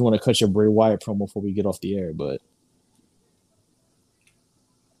don't know if you want to cut your Bray Wyatt promo before we get off the air, but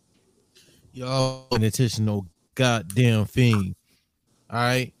y'all paying attention, no goddamn thing. All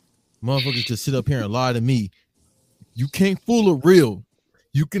right, motherfuckers just sit up here and lie to me. You can't fool a real.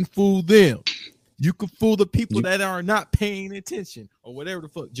 You can fool them. You can fool the people that are not paying attention, or whatever the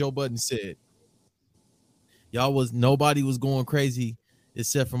fuck Joe Budden said. Nobody was going crazy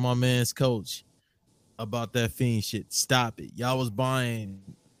except for my man's coach about that Fiend shit. Stop it. Y'all was buying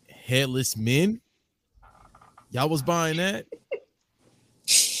headless men. Y'all was buying that.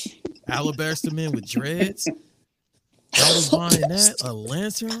 Alabaster men with dreads. Y'all was buying that. A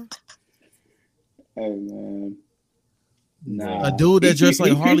Lancer. Hey man. Nah. A dude that dressed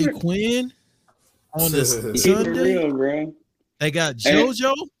like Harley Quinn on this Sunday. Real, bro. They got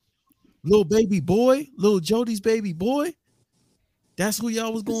JoJo, little baby boy, little Jody's baby boy. That's who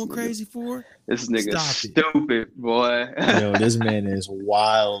y'all was going crazy for? This nigga stupid, boy. Yo, this man is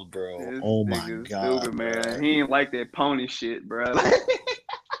wild, bro. Oh my god, stupid, man. He ain't like that pony shit, bro.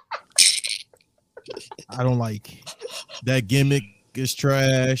 I don't like that gimmick. Is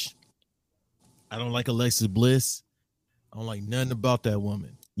trash. I don't like Alexa Bliss. I don't like nothing about that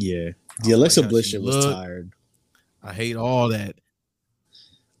woman. Yeah, the Alexa Bliss shit was tired. I hate all that.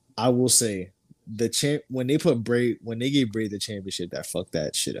 I will say when they gave Bray the championship, that fucked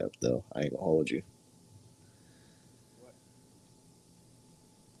that shit up though. I ain't gonna hold you.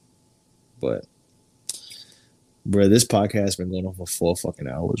 But bro, this podcast been going on for 4 fucking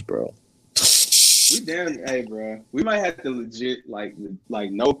hours, bro. Hey, bro. We might have to legit like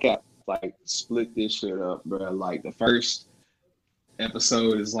no cap, like split this shit up, bro. Like the first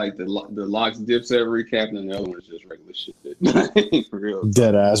episode is like the Locks Dips every recap, and the other one is just regular shit. For real.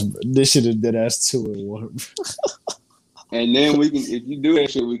 Dead ass. This shit is dead ass 2 in 1. And then we can, if you do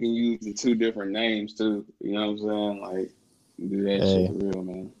that shit, we can use the 2 different names too. You know what I'm saying? Like do that shit for real,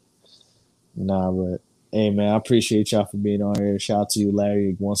 man. Nah, but hey, man, I appreciate y'all for being on here. Shout out to you,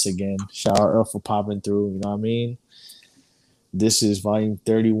 Larry, once again. Shout out Earl for popping through. You know what I mean? This is volume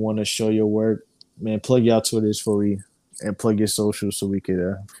 31 of Show Your Work. Man, plug y'all Twitters and plug your socials so we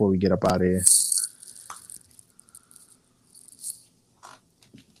could before we get up out of here.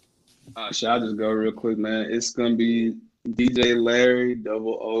 Shall I just go real quick, man? It's gonna be DJ Larry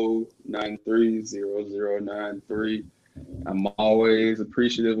 00930093. I'm always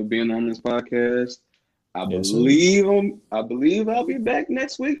appreciative of being on this podcast. I believe I'll be back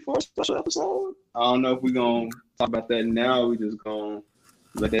next week for a special episode. I don't know if we're gonna talk about that now. We just gonna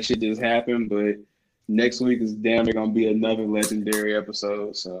let that shit just happen. But next week is damn near gonna be another legendary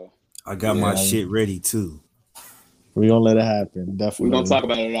episode. So I got my shit ready too. We're gonna let it happen. Definitely. We're gonna talk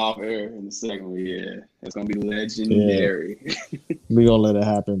about it off air in a second. Yeah, it's gonna be legendary. Yeah. We're gonna let it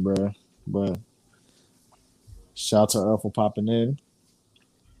happen, bro. But shout out to Earl for popping in.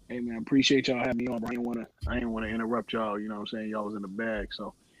 Hey man, appreciate y'all having me on. I didn't want to interrupt y'all. You know what I'm saying? Y'all was in the bag,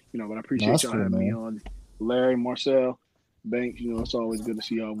 so but I appreciate y'all having me on. Larry, Marcel, Banks. It's always good to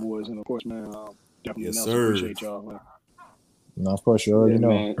see y'all boys, and of course, man, definitely appreciate y'all, man. No, of course, you already know.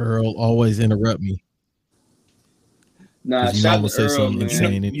 Man. Earl always interrupt me. Nah, shout out to Earl, man.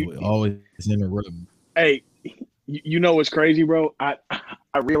 Insane anyway. Always interrupt me. Hey, you know what's crazy, bro? I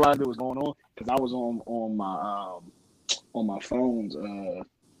realized it was going on because I was on my phone's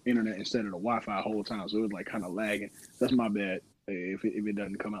internet instead of the Wi-Fi the whole time, so it was like kind of lagging. That's my bad if it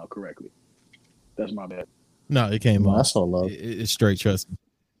doesn't come out correctly. That's my bad. No, it came out. That's all love. It's straight, trust me.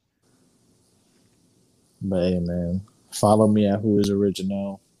 But hey, man, follow me at Who Is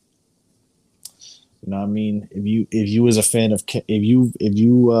Original. You know what I mean? If you was a fan of if you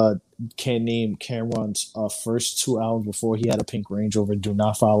can't name Cameron's first 2 albums before he had a pink Range Rover, do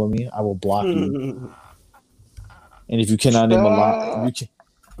not follow me. I will block you. And if you cannot name a lot,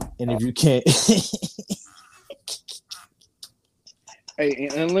 if you can't. Hey,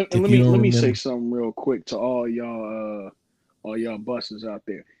 and let me say something real quick to all y'all busters out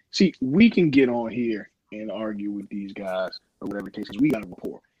there. See, we can get on here and argue with these guys or whatever the case is. We got a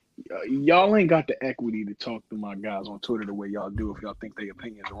rapport. Y'all ain't got the equity to talk to my guys on Twitter the way y'all do if y'all think their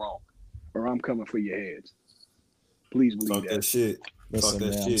opinions are wrong, or I'm coming for your heads. Please believe that shit. Listen,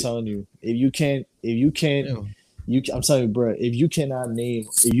 man, I'm telling you, if you can't, I'm telling you, bro, if you cannot name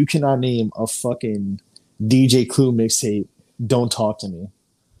a fucking DJ Clue mixtape, don't talk to me.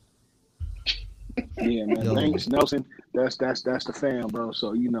 Yeah, man. Thanks, Nelson. That's the fam, bro.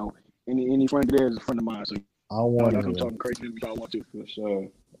 So any friend there is a friend of mine. So I want to come talking crazy if y'all want to. For sure.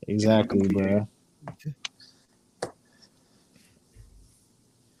 Exactly, bro.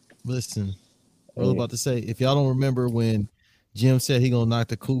 Listen, I was about to say, if y'all don't remember when Jim said he gonna knock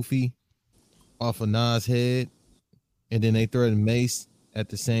the kufi off of Nas' head, and then they threatened Mace at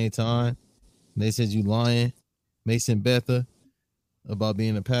the same time, and they said you lying, Mason Betha, about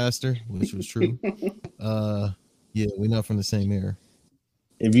being a pastor, which was true. Yeah, we're not from the same era.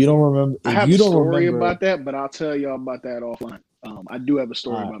 If you don't remember, I have a story about that, but I'll tell y'all about that offline. I do have a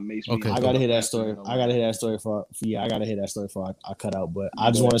story about Mace. Okay, I gotta hear that story. I gotta hear that story for I gotta hear that story for I cut out. But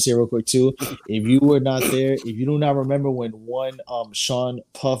I just want to say real quick too, if you were not there, if you do not remember when one Sean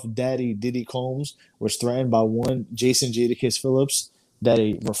Puff Daddy Diddy Combs was threatened by one Jason Jadakiss Phillips that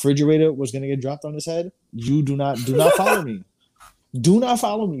a refrigerator was gonna get dropped on his head, you do not follow me. Do not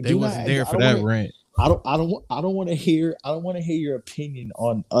follow me. They wasn't there for that rant. I don't want to hear your opinion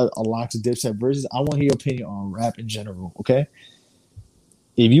on a Lox of Dipset versus. I want to hear your opinion on rap in general. Okay.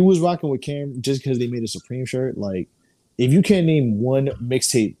 If you was rocking with Cam just because they made a Supreme shirt, like if you can't name one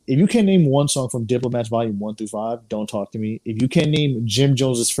mixtape, if you can't name one song from Diplomats Volume 1 through 5, don't talk to me. If you can't name Jim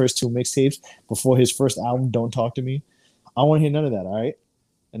Jones's first 2 mixtapes before his first album, don't talk to me. I want to hear none of that. All right.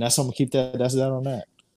 And that's how I'm gonna keep that. That's that on that.